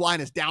Reynolds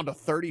line is down to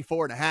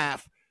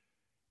 34.5.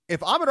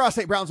 If Amon-Ra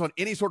St. Brown's on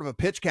any sort of a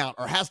pitch count,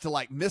 or has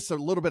to miss a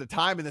little bit of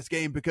time in this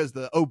game because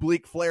the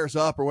oblique flares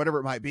up or whatever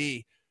it might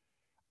be,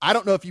 I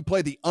don't know if you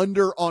play the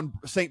under on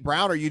St.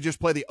 Brown or you just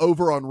play the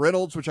over on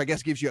Reynolds, which I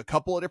guess gives you a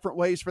couple of different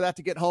ways for that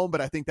to get home.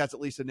 But I think that's at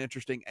least an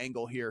interesting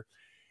angle here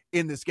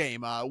in this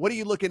game. What are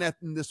you looking at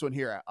in this one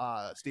here,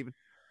 Steven?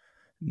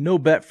 No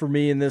bet for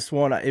me in this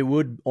one. It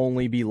would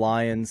only be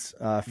Lions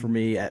for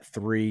me at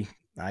 3.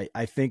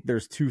 I think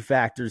there's 2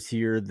 factors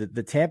here.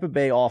 The Tampa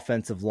Bay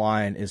offensive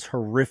line is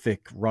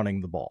horrific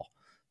running the ball.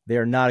 They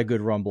are not a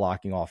good run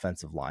blocking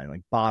offensive line,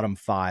 like bottom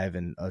 5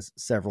 in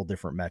several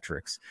different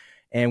metrics.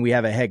 And we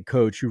have a head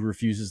coach who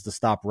refuses to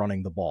stop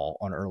running the ball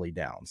on early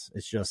downs.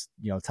 It's just,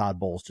 Todd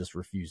Bowles just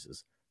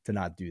refuses to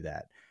not do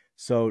that.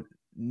 So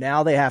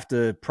now they have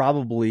to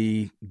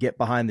probably get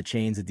behind the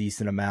chains a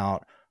decent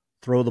amount,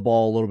 throw the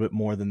ball a little bit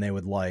more than they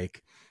would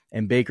like.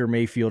 And Baker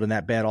Mayfield and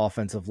that bad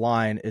offensive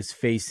line is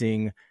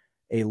facing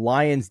a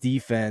Lions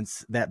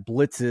defense that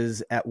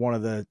blitzes at one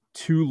of the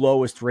 2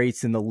 lowest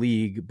rates in the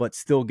league, but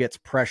still gets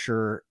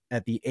pressure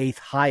at the 8th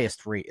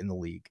highest rate in the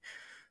league.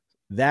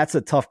 That's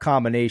a tough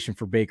combination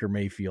for Baker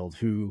Mayfield,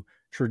 who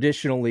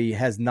traditionally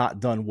has not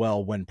done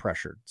well when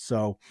pressured.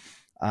 So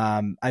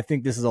I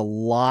think this is a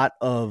lot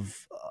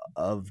of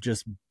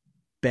just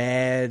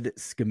bad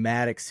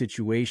schematic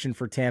situation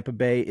for Tampa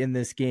Bay in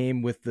this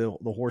game with the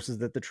horses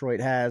that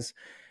Detroit has.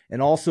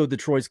 And also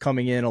Detroit's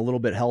coming in a little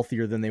bit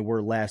healthier than they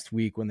were last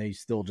week when they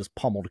still just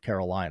pummeled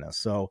Carolina.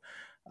 So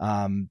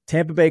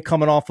Tampa Bay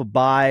coming off a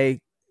bye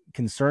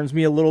concerns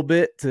me a little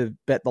bit to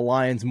bet the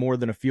Lions more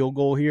than a field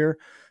goal here.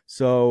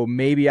 So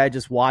maybe I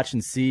just watch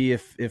and see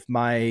if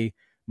my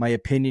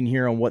opinion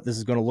here on what this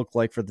is going to look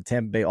like for the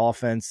Tampa Bay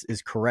offense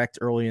is correct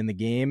early in the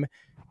game,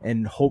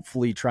 and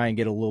hopefully try and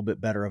get a little bit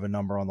better of a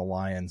number on the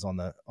Lions on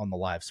the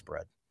live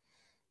spread.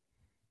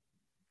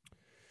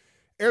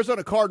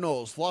 Arizona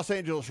Cardinals, Los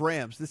Angeles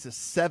Rams. This is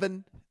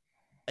 7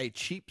 a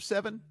cheap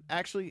 7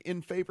 actually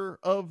in favor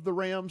of the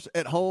Rams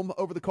at home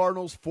over the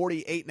Cardinals.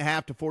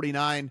 48.5 to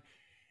 49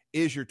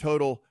 is your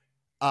total.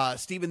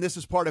 Steven, this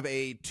is part of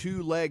a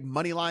 2-leg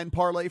money line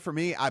parlay for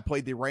me. I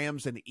played the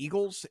Rams and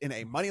Eagles in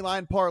a money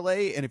line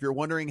parlay. And if you're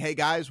wondering, hey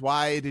guys,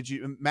 why'd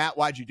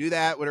you do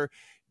that? Whatever,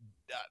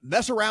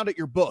 mess around at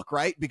your book,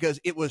 right?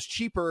 Because it was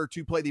cheaper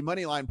to play the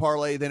money line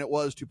parlay than it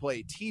was to play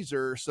a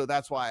teaser. So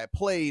that's why I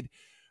played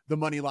the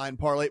money line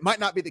parlay. It might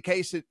not be the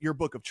case at your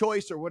book of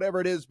choice or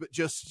whatever it is, but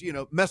just,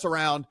 mess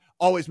around.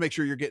 Always make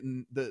sure you're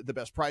getting the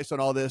best price on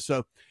all this.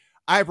 So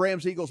I have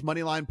Rams Eagles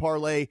money line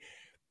parlay.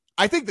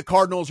 I think the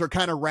Cardinals are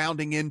kind of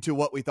rounding into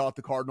what we thought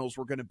the Cardinals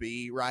were going to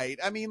be, right?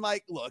 I mean,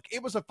 look,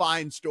 it was a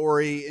fine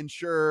story, and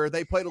sure,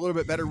 they played a little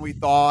bit better than we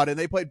thought, and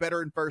they played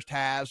better in first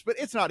halves, but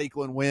it's not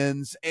equaling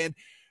wins. And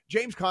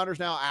James Conner's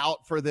now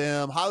out for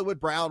them. Hollywood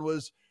Brown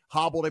was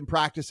hobbled in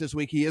practice this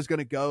week. He is going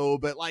to go,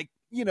 but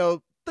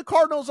the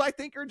Cardinals, I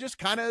think, are just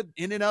kind of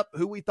ending up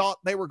who we thought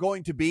they were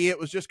going to be. It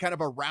was just kind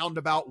of a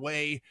roundabout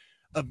way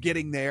of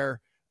getting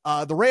there.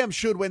 The Rams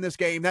should win this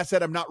game. That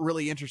said, I'm not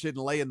really interested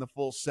in laying the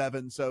full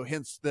 7, so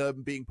hence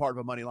them being part of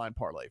a money line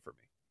parlay for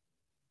me.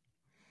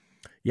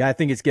 Yeah, I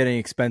think it's getting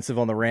expensive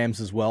on the Rams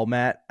as well,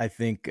 Matt. I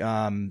think,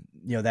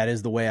 that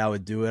is the way I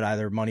would do it,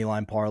 either money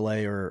line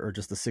parlay or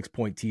just a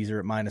 6-point teaser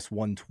at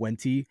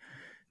 -120.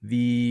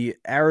 The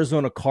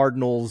Arizona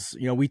Cardinals,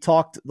 we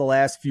talked the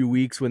last few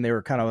weeks when they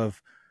were kind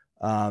of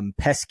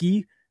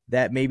pesky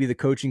that maybe the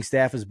coaching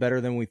staff is better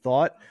than we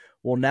thought.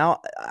 Well, now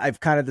I've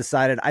kind of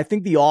decided I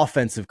think the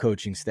offensive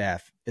coaching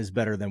staff is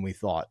better than we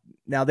thought.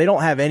 Now, they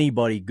don't have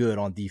anybody good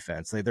on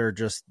defense. They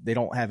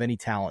don't have any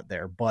talent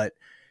there, but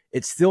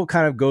it still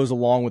kind of goes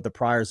along with the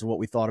priors of what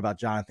we thought about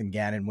Jonathan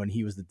Gannon when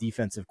he was the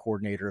defensive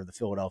coordinator of the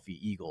Philadelphia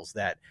Eagles,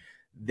 that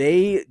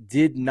they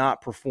did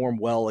not perform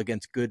well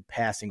against good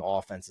passing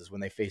offenses when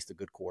they faced a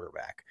good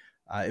quarterback.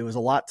 It was a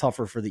lot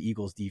tougher for the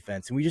Eagles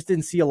defense. And we just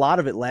didn't see a lot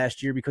of it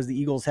last year because the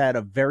Eagles had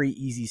a very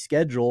easy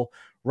schedule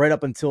right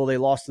up until they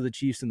lost to the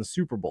Chiefs in the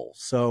Super Bowl.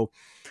 So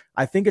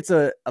I think it's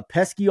a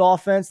pesky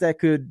offense that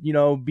could,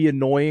 be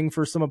annoying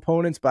for some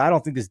opponents, but I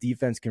don't think this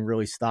defense can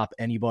really stop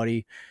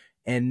anybody.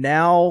 And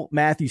now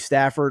Matthew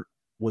Stafford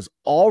was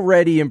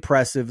already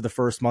impressive the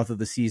first month of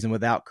the season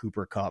without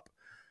Cooper Kupp.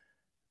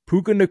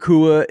 Puka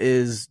Nacua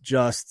is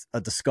just a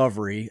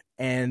discovery.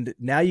 And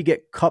now you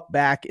get Kupp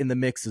back in the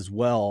mix as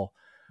well.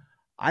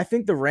 I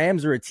think the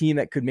Rams are a team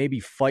that could maybe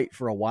fight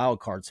for a wild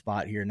card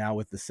spot here now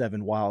with the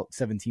seven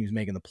teams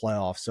making the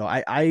playoffs. So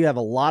I have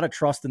a lot of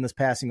trust in this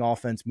passing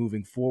offense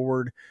moving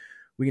forward.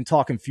 We can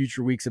talk in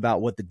future weeks about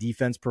what the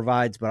defense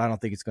provides, but I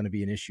don't think it's going to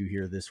be an issue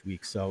here this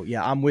week. So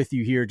yeah, I'm with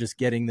you here, just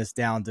getting this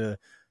down to,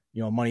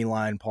 money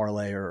line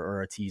parlay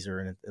or a teaser,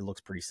 and it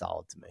looks pretty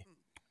solid to me.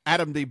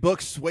 Adam, the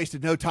books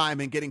wasted no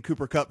time in getting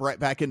Cooper Kupp right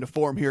back into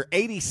form here.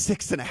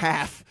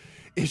 86.5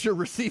 is your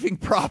receiving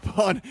prop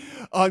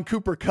on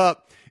Cooper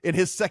Kupp in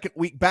his second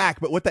week back.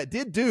 But what that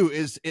did do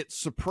is it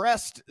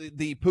suppressed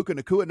the Puka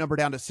Nacua number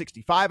down to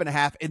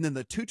 65.5, and then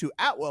the Tutu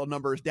Atwell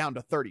number is down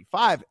to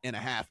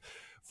 35.5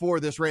 for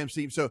this Rams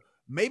team. So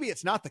maybe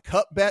it's not the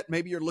Kupp bet.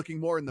 Maybe you're looking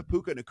more in the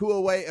Puka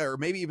Nacua way, or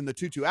maybe even the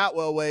Tutu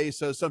Atwell way.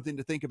 So something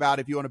to think about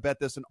if you want to bet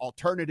this an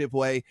alternative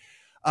way.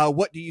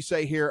 What do you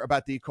say here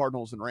about the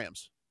Cardinals and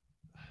Rams?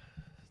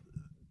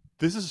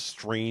 This is a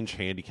strange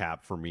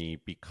handicap for me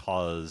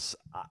because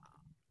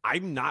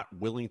I'm not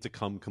willing to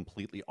come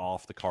completely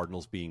off the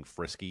Cardinals being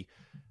frisky.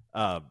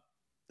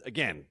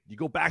 Again, you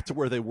go back to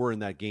where they were in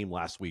that game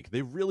last week.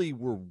 They really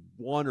were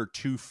one or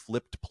two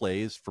flipped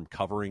plays from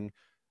covering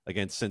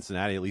against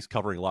Cincinnati, at least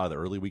covering a lot of the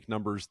early week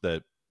numbers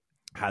that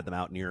had them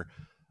out near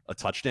a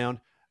touchdown.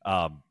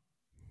 The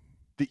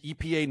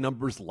EPA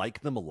numbers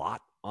like them a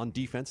lot on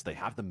defense. They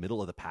have the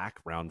middle of the pack,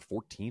 around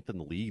 14th in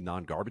the league,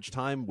 non-garbage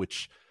time,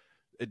 which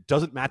it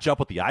doesn't match up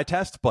with the eye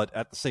test, but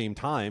at the same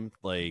time,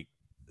 like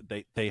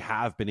they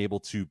have been able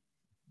to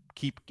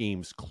keep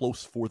games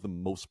close for the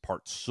most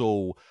part.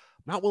 So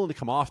I'm not willing to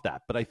come off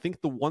that. But I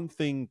think the one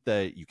thing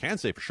that you can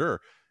say for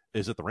sure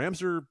is that the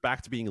Rams are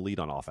back to being elite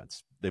on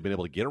offense. They've been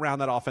able to get around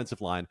that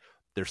offensive line.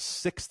 They're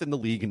 6th in the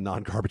league in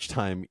non-garbage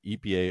time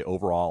EPA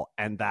overall,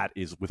 and that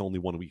is with only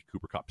 1 week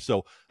Cooper Kupp. So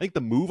I think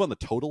the move on the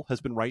total has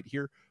been right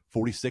here,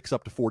 46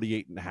 up to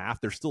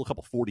 48.5. There's still a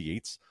couple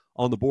 48s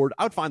on the board.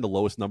 I would find the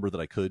lowest number that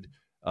I could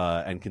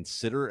and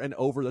consider an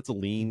over. That's a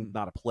lean,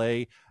 not a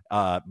play.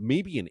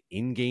 Maybe an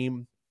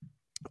in-game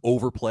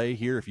overplay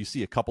here. If you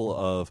see a couple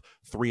of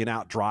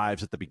 3-and-out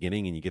drives at the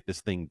beginning and you get this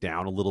thing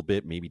down a little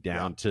bit, maybe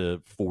down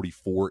to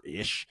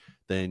 44-ish,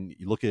 then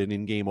you look at an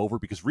in-game over,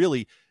 because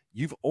really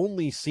you've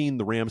only seen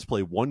the Rams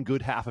play one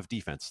good half of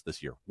defense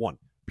this year. One,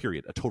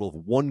 period. A total of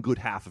one good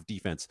half of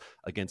defense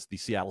against the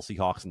Seattle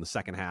Seahawks in the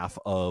second half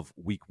of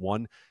week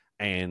 1.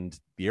 And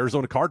the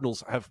Arizona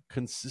Cardinals have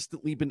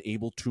consistently been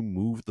able to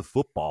move the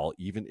football,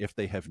 even if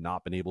they have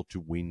not been able to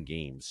win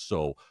games.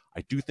 So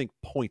I do think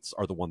points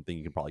are the one thing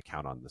you can probably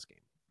count on in this game.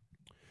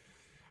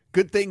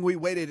 Good thing we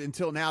waited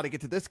until now to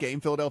get to this game,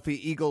 Philadelphia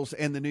Eagles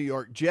and the New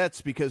York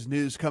Jets, because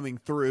news coming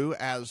through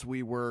as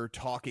we were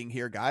talking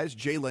here, guys.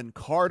 Jalen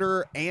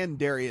Carter and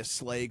Darius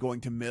Slay going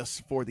to miss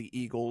for the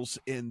Eagles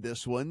in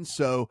this one.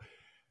 So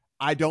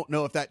I don't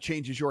know if that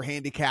changes your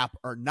handicap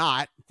or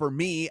not. For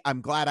me,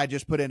 I'm glad I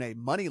just put in a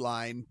money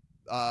line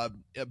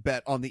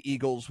bet on the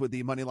Eagles with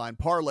the money line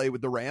parlay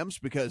with the Rams,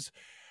 because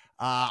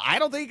I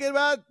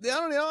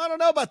don't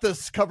know about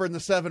this covering the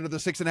 7 or the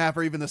 6.5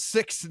 or even the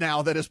 6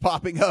 now that is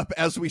popping up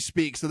as we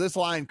speak. So this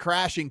line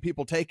crashing,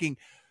 people taking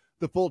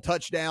the full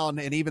touchdown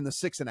and even the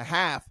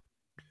 6.5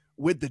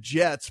 with the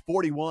Jets,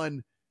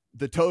 41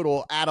 the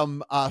total.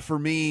 Adam, for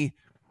me,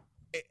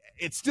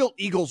 it's still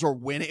Eagles are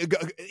winning.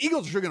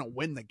 Eagles are going to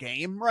win the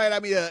game, right? I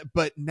mean,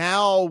 but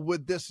now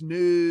with this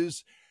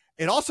news,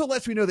 it also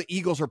lets me know the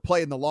Eagles are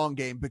playing the long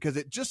game, because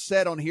it just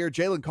said on here,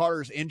 Jalen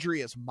Carter's injury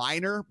is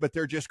minor, but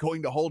they're just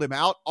going to hold him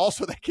out.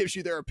 Also, that gives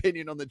you their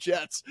opinion on the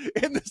Jets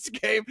in this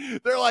game.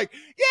 They're like,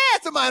 yeah,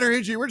 it's a minor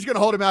injury. We're just going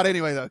to hold him out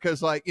anyway, though,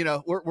 because, like, you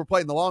know, we're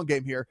playing the long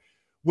game here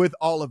with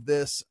all of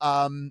this.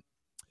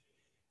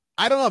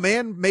 I don't know,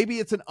 man. Maybe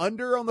it's an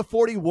under on the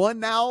 41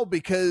 now,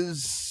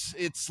 because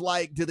it's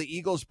like, do the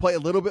Eagles play a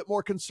little bit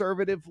more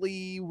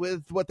conservatively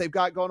with what they've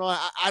got going on?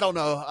 I don't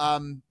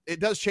know. It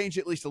does change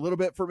at least a little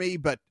bit for me,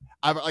 but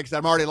like I said,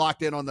 I'm already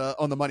locked in on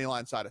the money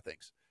line side of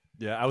things.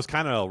 Yeah, I was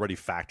kind of already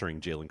factoring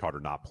Jalen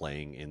Carter not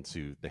playing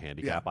into the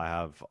handicap I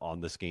have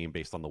on this game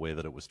based on the way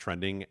that it was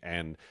trending.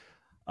 And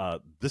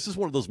this is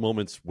one of those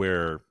moments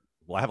where,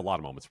 well, I have a lot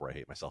of moments where I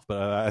hate myself,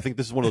 but I think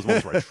this is one of those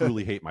moments where I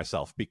truly hate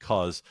myself,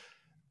 because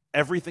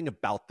everything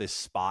about this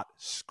spot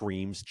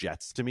screams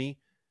Jets to me,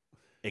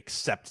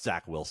 except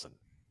Zach Wilson.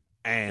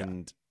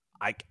 And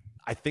I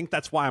think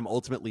that's why I'm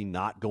ultimately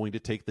not going to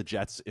take the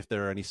Jets if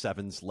there are any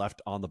 7s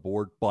left on the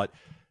board. But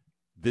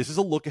this is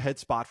a look-ahead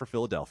spot for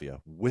Philadelphia,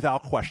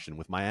 without question.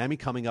 With Miami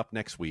coming up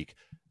next week,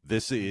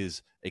 this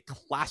is a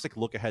classic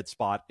look-ahead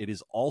spot. It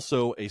is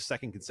also a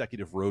second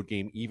consecutive road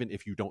game, even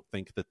if you don't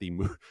think that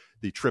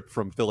the trip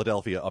from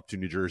Philadelphia up to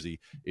New Jersey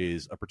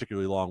is a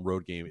particularly long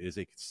road game. It is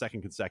a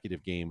second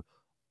consecutive game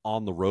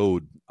on the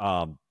road.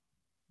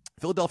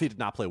 Philadelphia did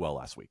not play well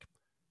last week.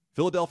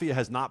 Philadelphia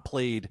has not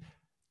played,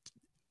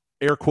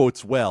 air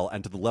quotes, well,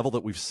 and to the level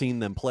that we've seen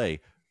them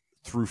play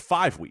through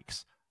 5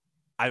 weeks.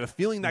 I have a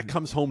feeling that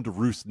comes home to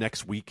roost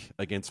next week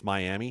against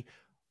Miami.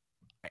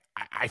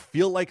 I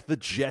feel like the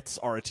Jets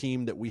are a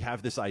team that we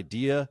have this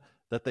idea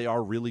that they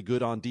are really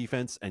good on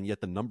defense, and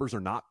yet the numbers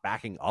are not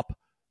backing up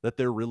that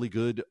they're really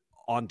good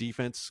on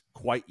defense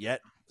quite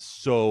yet.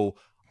 So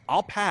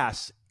I'll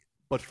pass.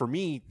 But for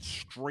me,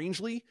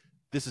 strangely,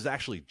 this is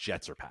actually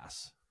Jets or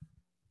pass.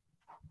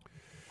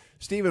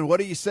 Steven, what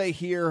do you say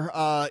here?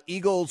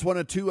 Eagles, one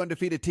of 2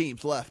 undefeated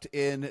teams left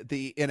in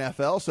the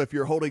NFL. So if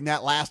you're holding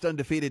that last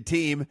undefeated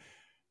team,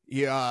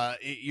 you're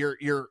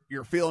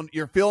feeling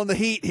the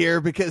heat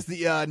here, because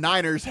the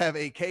Niners have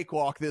a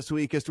cakewalk this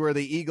week as to where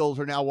the Eagles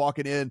are now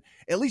walking in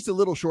at least a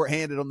little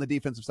shorthanded on the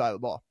defensive side of the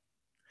ball.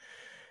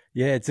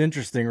 Yeah, it's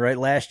interesting, right?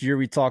 Last year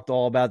we talked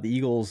all about the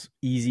Eagles'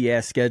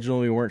 easy-ass schedule.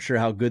 We weren't sure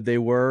how good they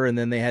were, and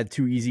then they had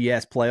 2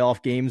 easy-ass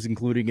playoff games,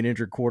 including an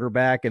injured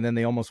quarterback, and then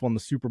they almost won the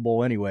Super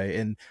Bowl anyway.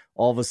 And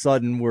all of a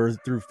sudden we're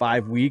through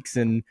 5 weeks,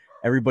 and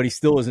everybody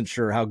still isn't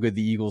sure how good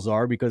the Eagles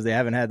are, because they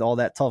haven't had all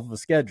that tough of a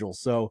schedule.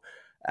 So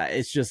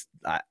it's just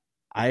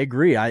I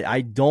agree.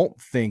 I don't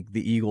think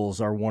the Eagles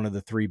are one of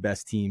the 3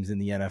 best teams in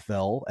the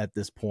NFL at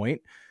this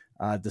point,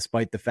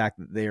 despite the fact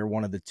that they are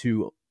one of the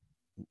 2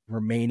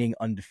 remaining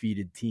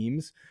undefeated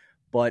teams.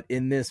 But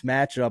in this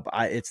matchup,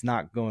 it's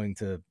not going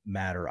to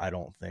matter, I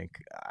don't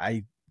think.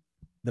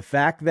 The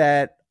fact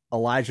that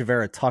Elijah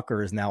Vera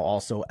Tucker is now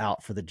also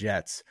out for the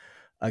Jets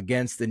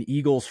against an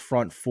Eagles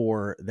front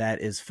 4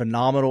 that is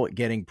phenomenal at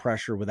getting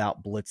pressure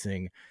without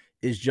blitzing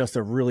is just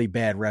a really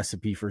bad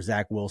recipe for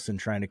Zach Wilson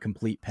trying to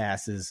complete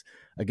passes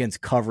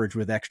against coverage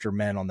with extra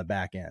men on the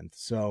back end.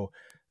 So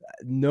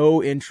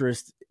no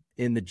interest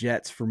in the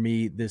Jets for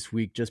me this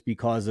week, just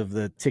because of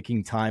the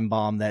ticking time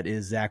bomb that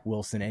is Zach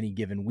Wilson any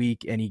given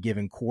week, any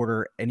given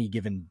quarter, any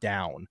given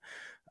down.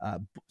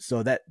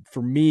 So that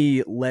for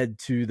me led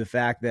to the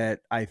fact that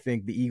I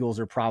think the Eagles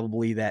are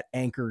probably that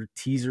anchor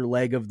teaser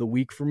leg of the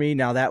week for me.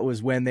 Now that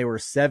was when they were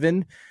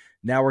 7.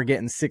 Now we're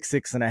getting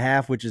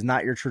 6.5, which is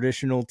not your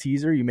traditional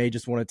teaser. You may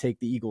just want to take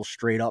the Eagles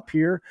straight up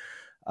here.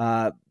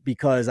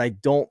 Because I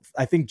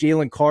think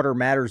Jalen Carter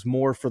matters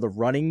more for the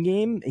running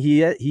game.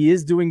 He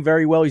is doing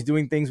very well. He's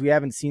doing things we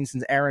haven't seen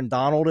since Aaron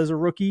Donald as a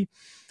rookie.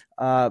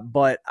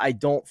 But I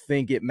don't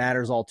think it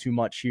matters all too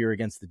much here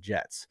against the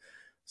Jets.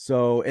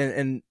 So,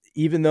 and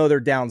even though they're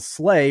down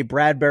Slay,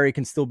 Bradbury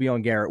can still be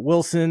on Garrett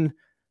Wilson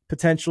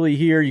potentially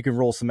here. You can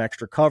roll some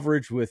extra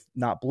coverage with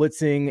not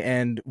blitzing.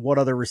 And what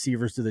other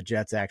receivers do the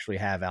Jets actually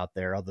have out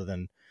there other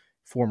than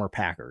former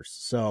Packers?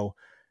 So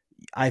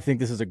I think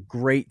this is a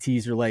great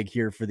teaser leg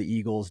here for the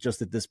Eagles.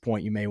 Just at this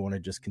point, you may want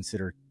to just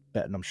consider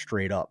betting them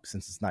straight up,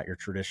 since it's not your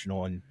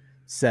traditional, and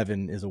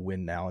 7 is a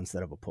win now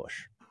instead of a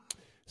push.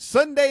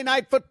 Sunday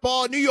night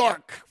football, New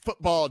York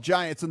football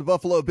Giants and the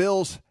Buffalo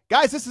Bills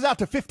Guys, this is out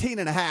to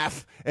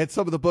 15.5 at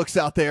some of the books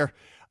out there.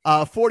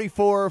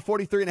 44,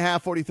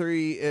 43.5,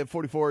 43,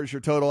 44 is your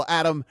total.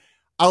 Adam,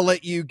 I'll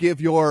let you give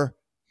your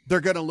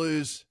they're going to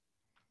lose.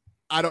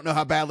 I don't know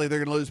how badly they're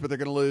going to lose, but they're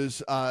going to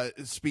lose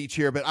speech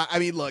here. But, I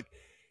mean, look,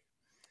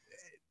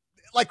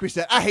 like we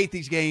said, I hate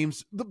these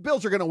games. The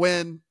Bills are going to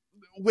win.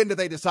 When do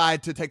they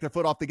decide to take their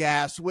foot off the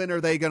gas? When are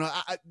they going to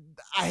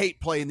I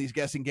hate playing these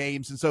guessing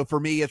games. And so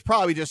for me, it's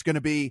probably just going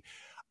to be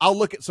I'll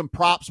look at some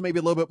props maybe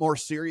a little bit more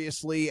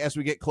seriously as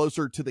we get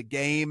closer to the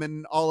game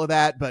and all of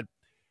that. But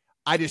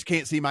I just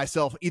can't see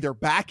myself either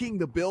backing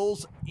the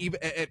Bills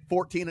even at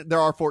 14. There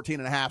are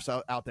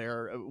 14.5 out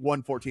there,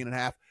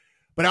 14.5.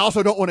 But I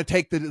also don't want to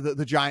take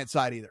the Giant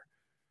side either.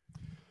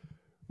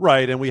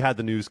 Right, and we had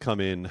the news come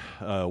in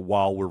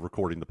while we're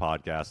recording the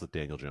podcast that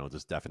Daniel Jones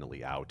is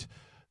definitely out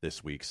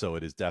this week. So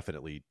it is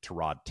definitely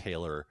Tyrod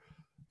Taylor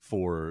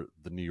for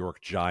the New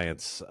York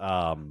Giants.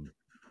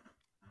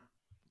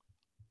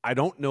 I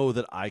don't know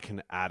that I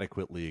can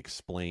adequately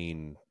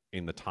explain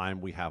in the time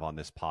we have on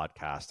this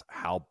podcast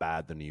how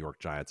bad the New York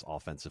Giants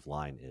offensive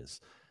line is.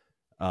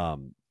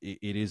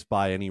 It is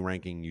by any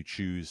ranking you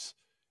choose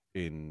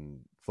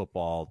in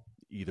football,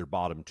 either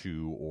bottom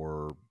 2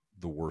 or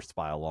the worst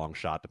by a long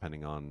shot,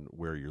 depending on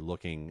where you're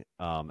looking.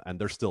 And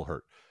they're still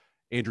hurt.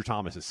 Andrew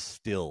Thomas is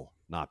still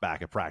not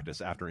back at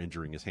practice after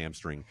injuring his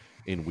hamstring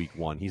in week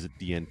 1. He's a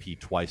DNP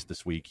twice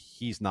this week.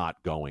 He's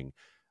not going.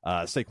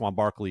 Saquon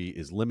Barkley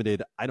is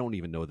limited. I don't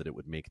even know that it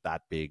would make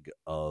that big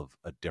of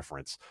a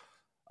difference.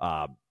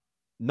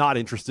 Not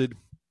interested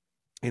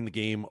in the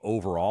game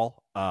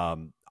overall.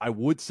 I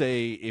would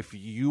say if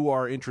you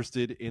are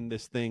interested in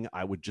this thing,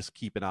 I would just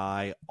keep an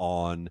eye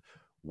on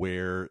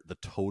where the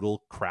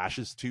total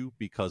crashes to,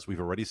 because we've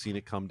already seen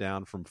it come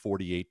down from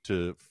 48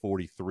 to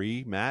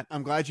 43. Matt,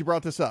 I'm glad you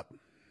brought this up.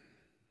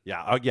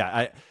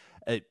 Yeah.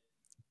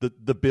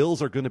 The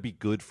Bills are going to be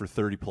good for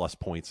 30 plus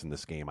points in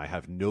this game. I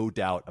have no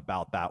doubt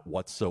about that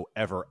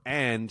whatsoever.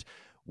 And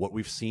what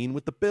we've seen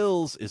with the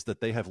Bills is that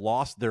they have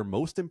lost their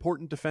most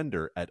important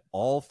defender at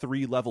all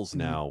 3 levels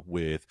now,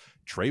 with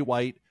Trey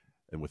White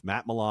and with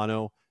Matt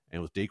Milano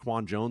and with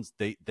Daquan Jones.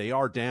 They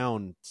are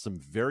down some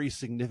very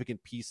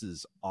significant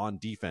pieces on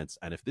defense.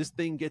 And if this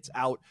thing gets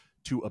out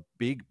to a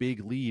big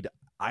lead,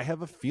 I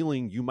have a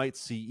feeling you might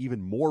see even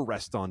more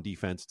rest on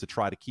defense to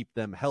try to keep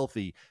them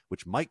healthy,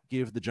 which might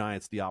give the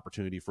Giants the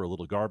opportunity for a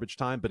little garbage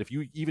time. But if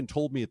you even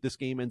told me that this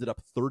game ended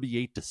up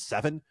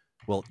 38-7,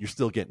 well, you're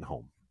still getting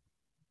home.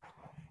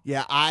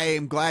 Yeah, I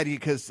am glad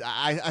because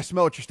I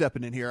smell what you're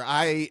stepping in here.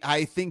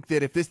 I think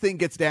that if this thing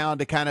gets down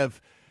to kind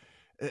of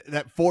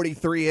that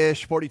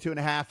 43-ish,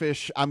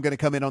 42.5-ish, I'm going to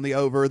come in on the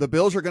over. The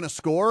Bills are going to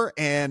score,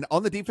 and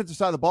on the defensive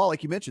side of the ball,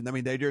 like you mentioned, I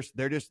mean, they're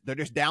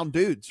just down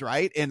dudes,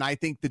 right? And I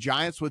think the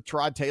Giants with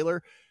Tyrod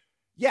Taylor,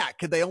 yeah,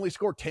 could they only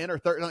score 10 or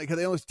 13? Could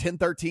they only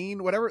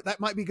 10-13, whatever? That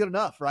might be good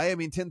enough, right? I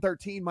mean,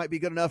 10-13 might be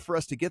good enough for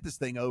us to get this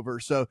thing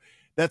over. So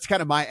that's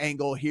kind of my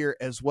angle here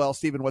as well.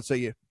 Steven, what say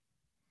you?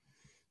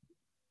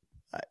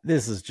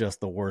 This is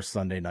just the worst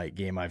Sunday night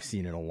game I've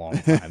seen in a long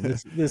time.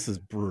 This is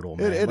brutal,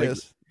 man.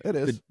 It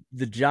is.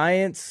 The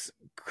Giants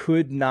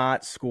could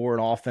not score an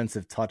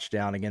offensive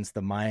touchdown against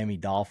the Miami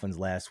Dolphins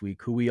last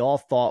week, who we all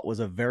thought was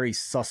a very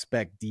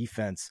suspect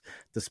defense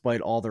despite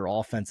all their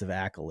offensive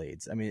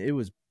accolades. I mean, it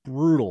was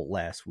brutal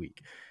last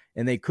week,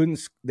 and they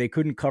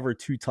couldn't cover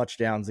 2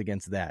 touchdowns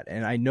against that.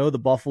 And I know the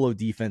Buffalo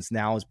defense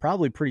now is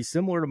probably pretty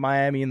similar to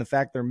Miami in the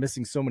fact they're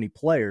missing so many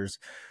players,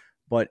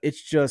 but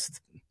it's just,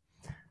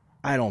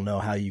 I don't know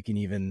how you can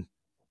even.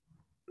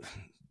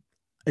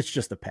 It's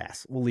just a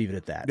pass. We'll leave it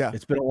at that. Yeah.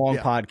 It's been a long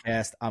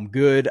podcast. I'm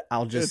good.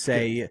 I'll just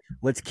say,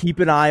 let's keep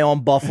an eye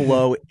on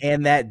Buffalo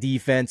and that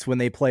defense when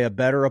they play a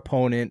better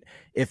opponent.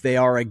 If they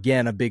are,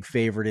 again, a big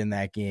favorite in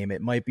that game,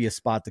 it might be a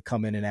spot to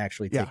come in and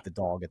actually take the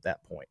dog at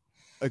that point.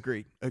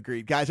 Agreed.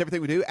 Guys,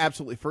 everything we do,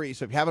 absolutely free.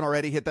 So if you haven't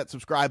already, hit that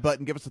subscribe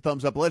button, give us a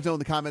thumbs up. Let us know in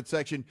the comment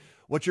section,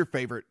 what's your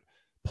favorite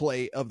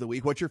play of the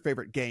week? What's your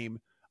favorite game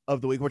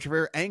of the week? What's your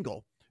favorite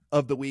angle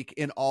of the week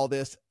in all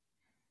this?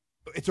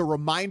 It's a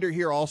reminder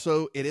here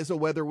also, it is a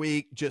weather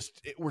week.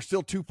 We're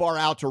still too far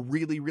out to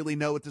really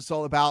know what this is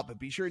all about, but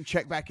be sure and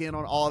check back in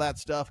on all that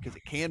stuff because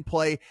it can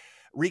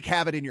wreak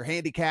havoc in your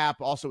handicap,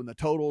 also in the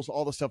totals,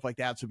 all the stuff like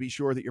that. So be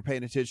sure that you're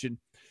paying attention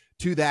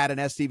to that. And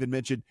as Steven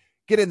mentioned,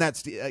 get in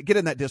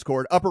that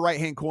Discord, upper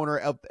right-hand corner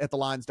at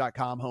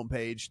thelines.com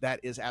homepage. That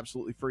is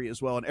absolutely free as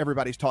well. And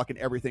everybody's talking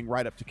everything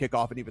right up to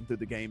kickoff and even through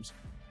the games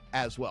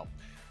as well.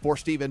 For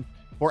Steven,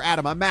 for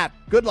Adam, I'm Matt.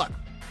 Good luck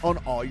on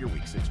all your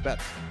Week 6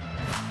 bets.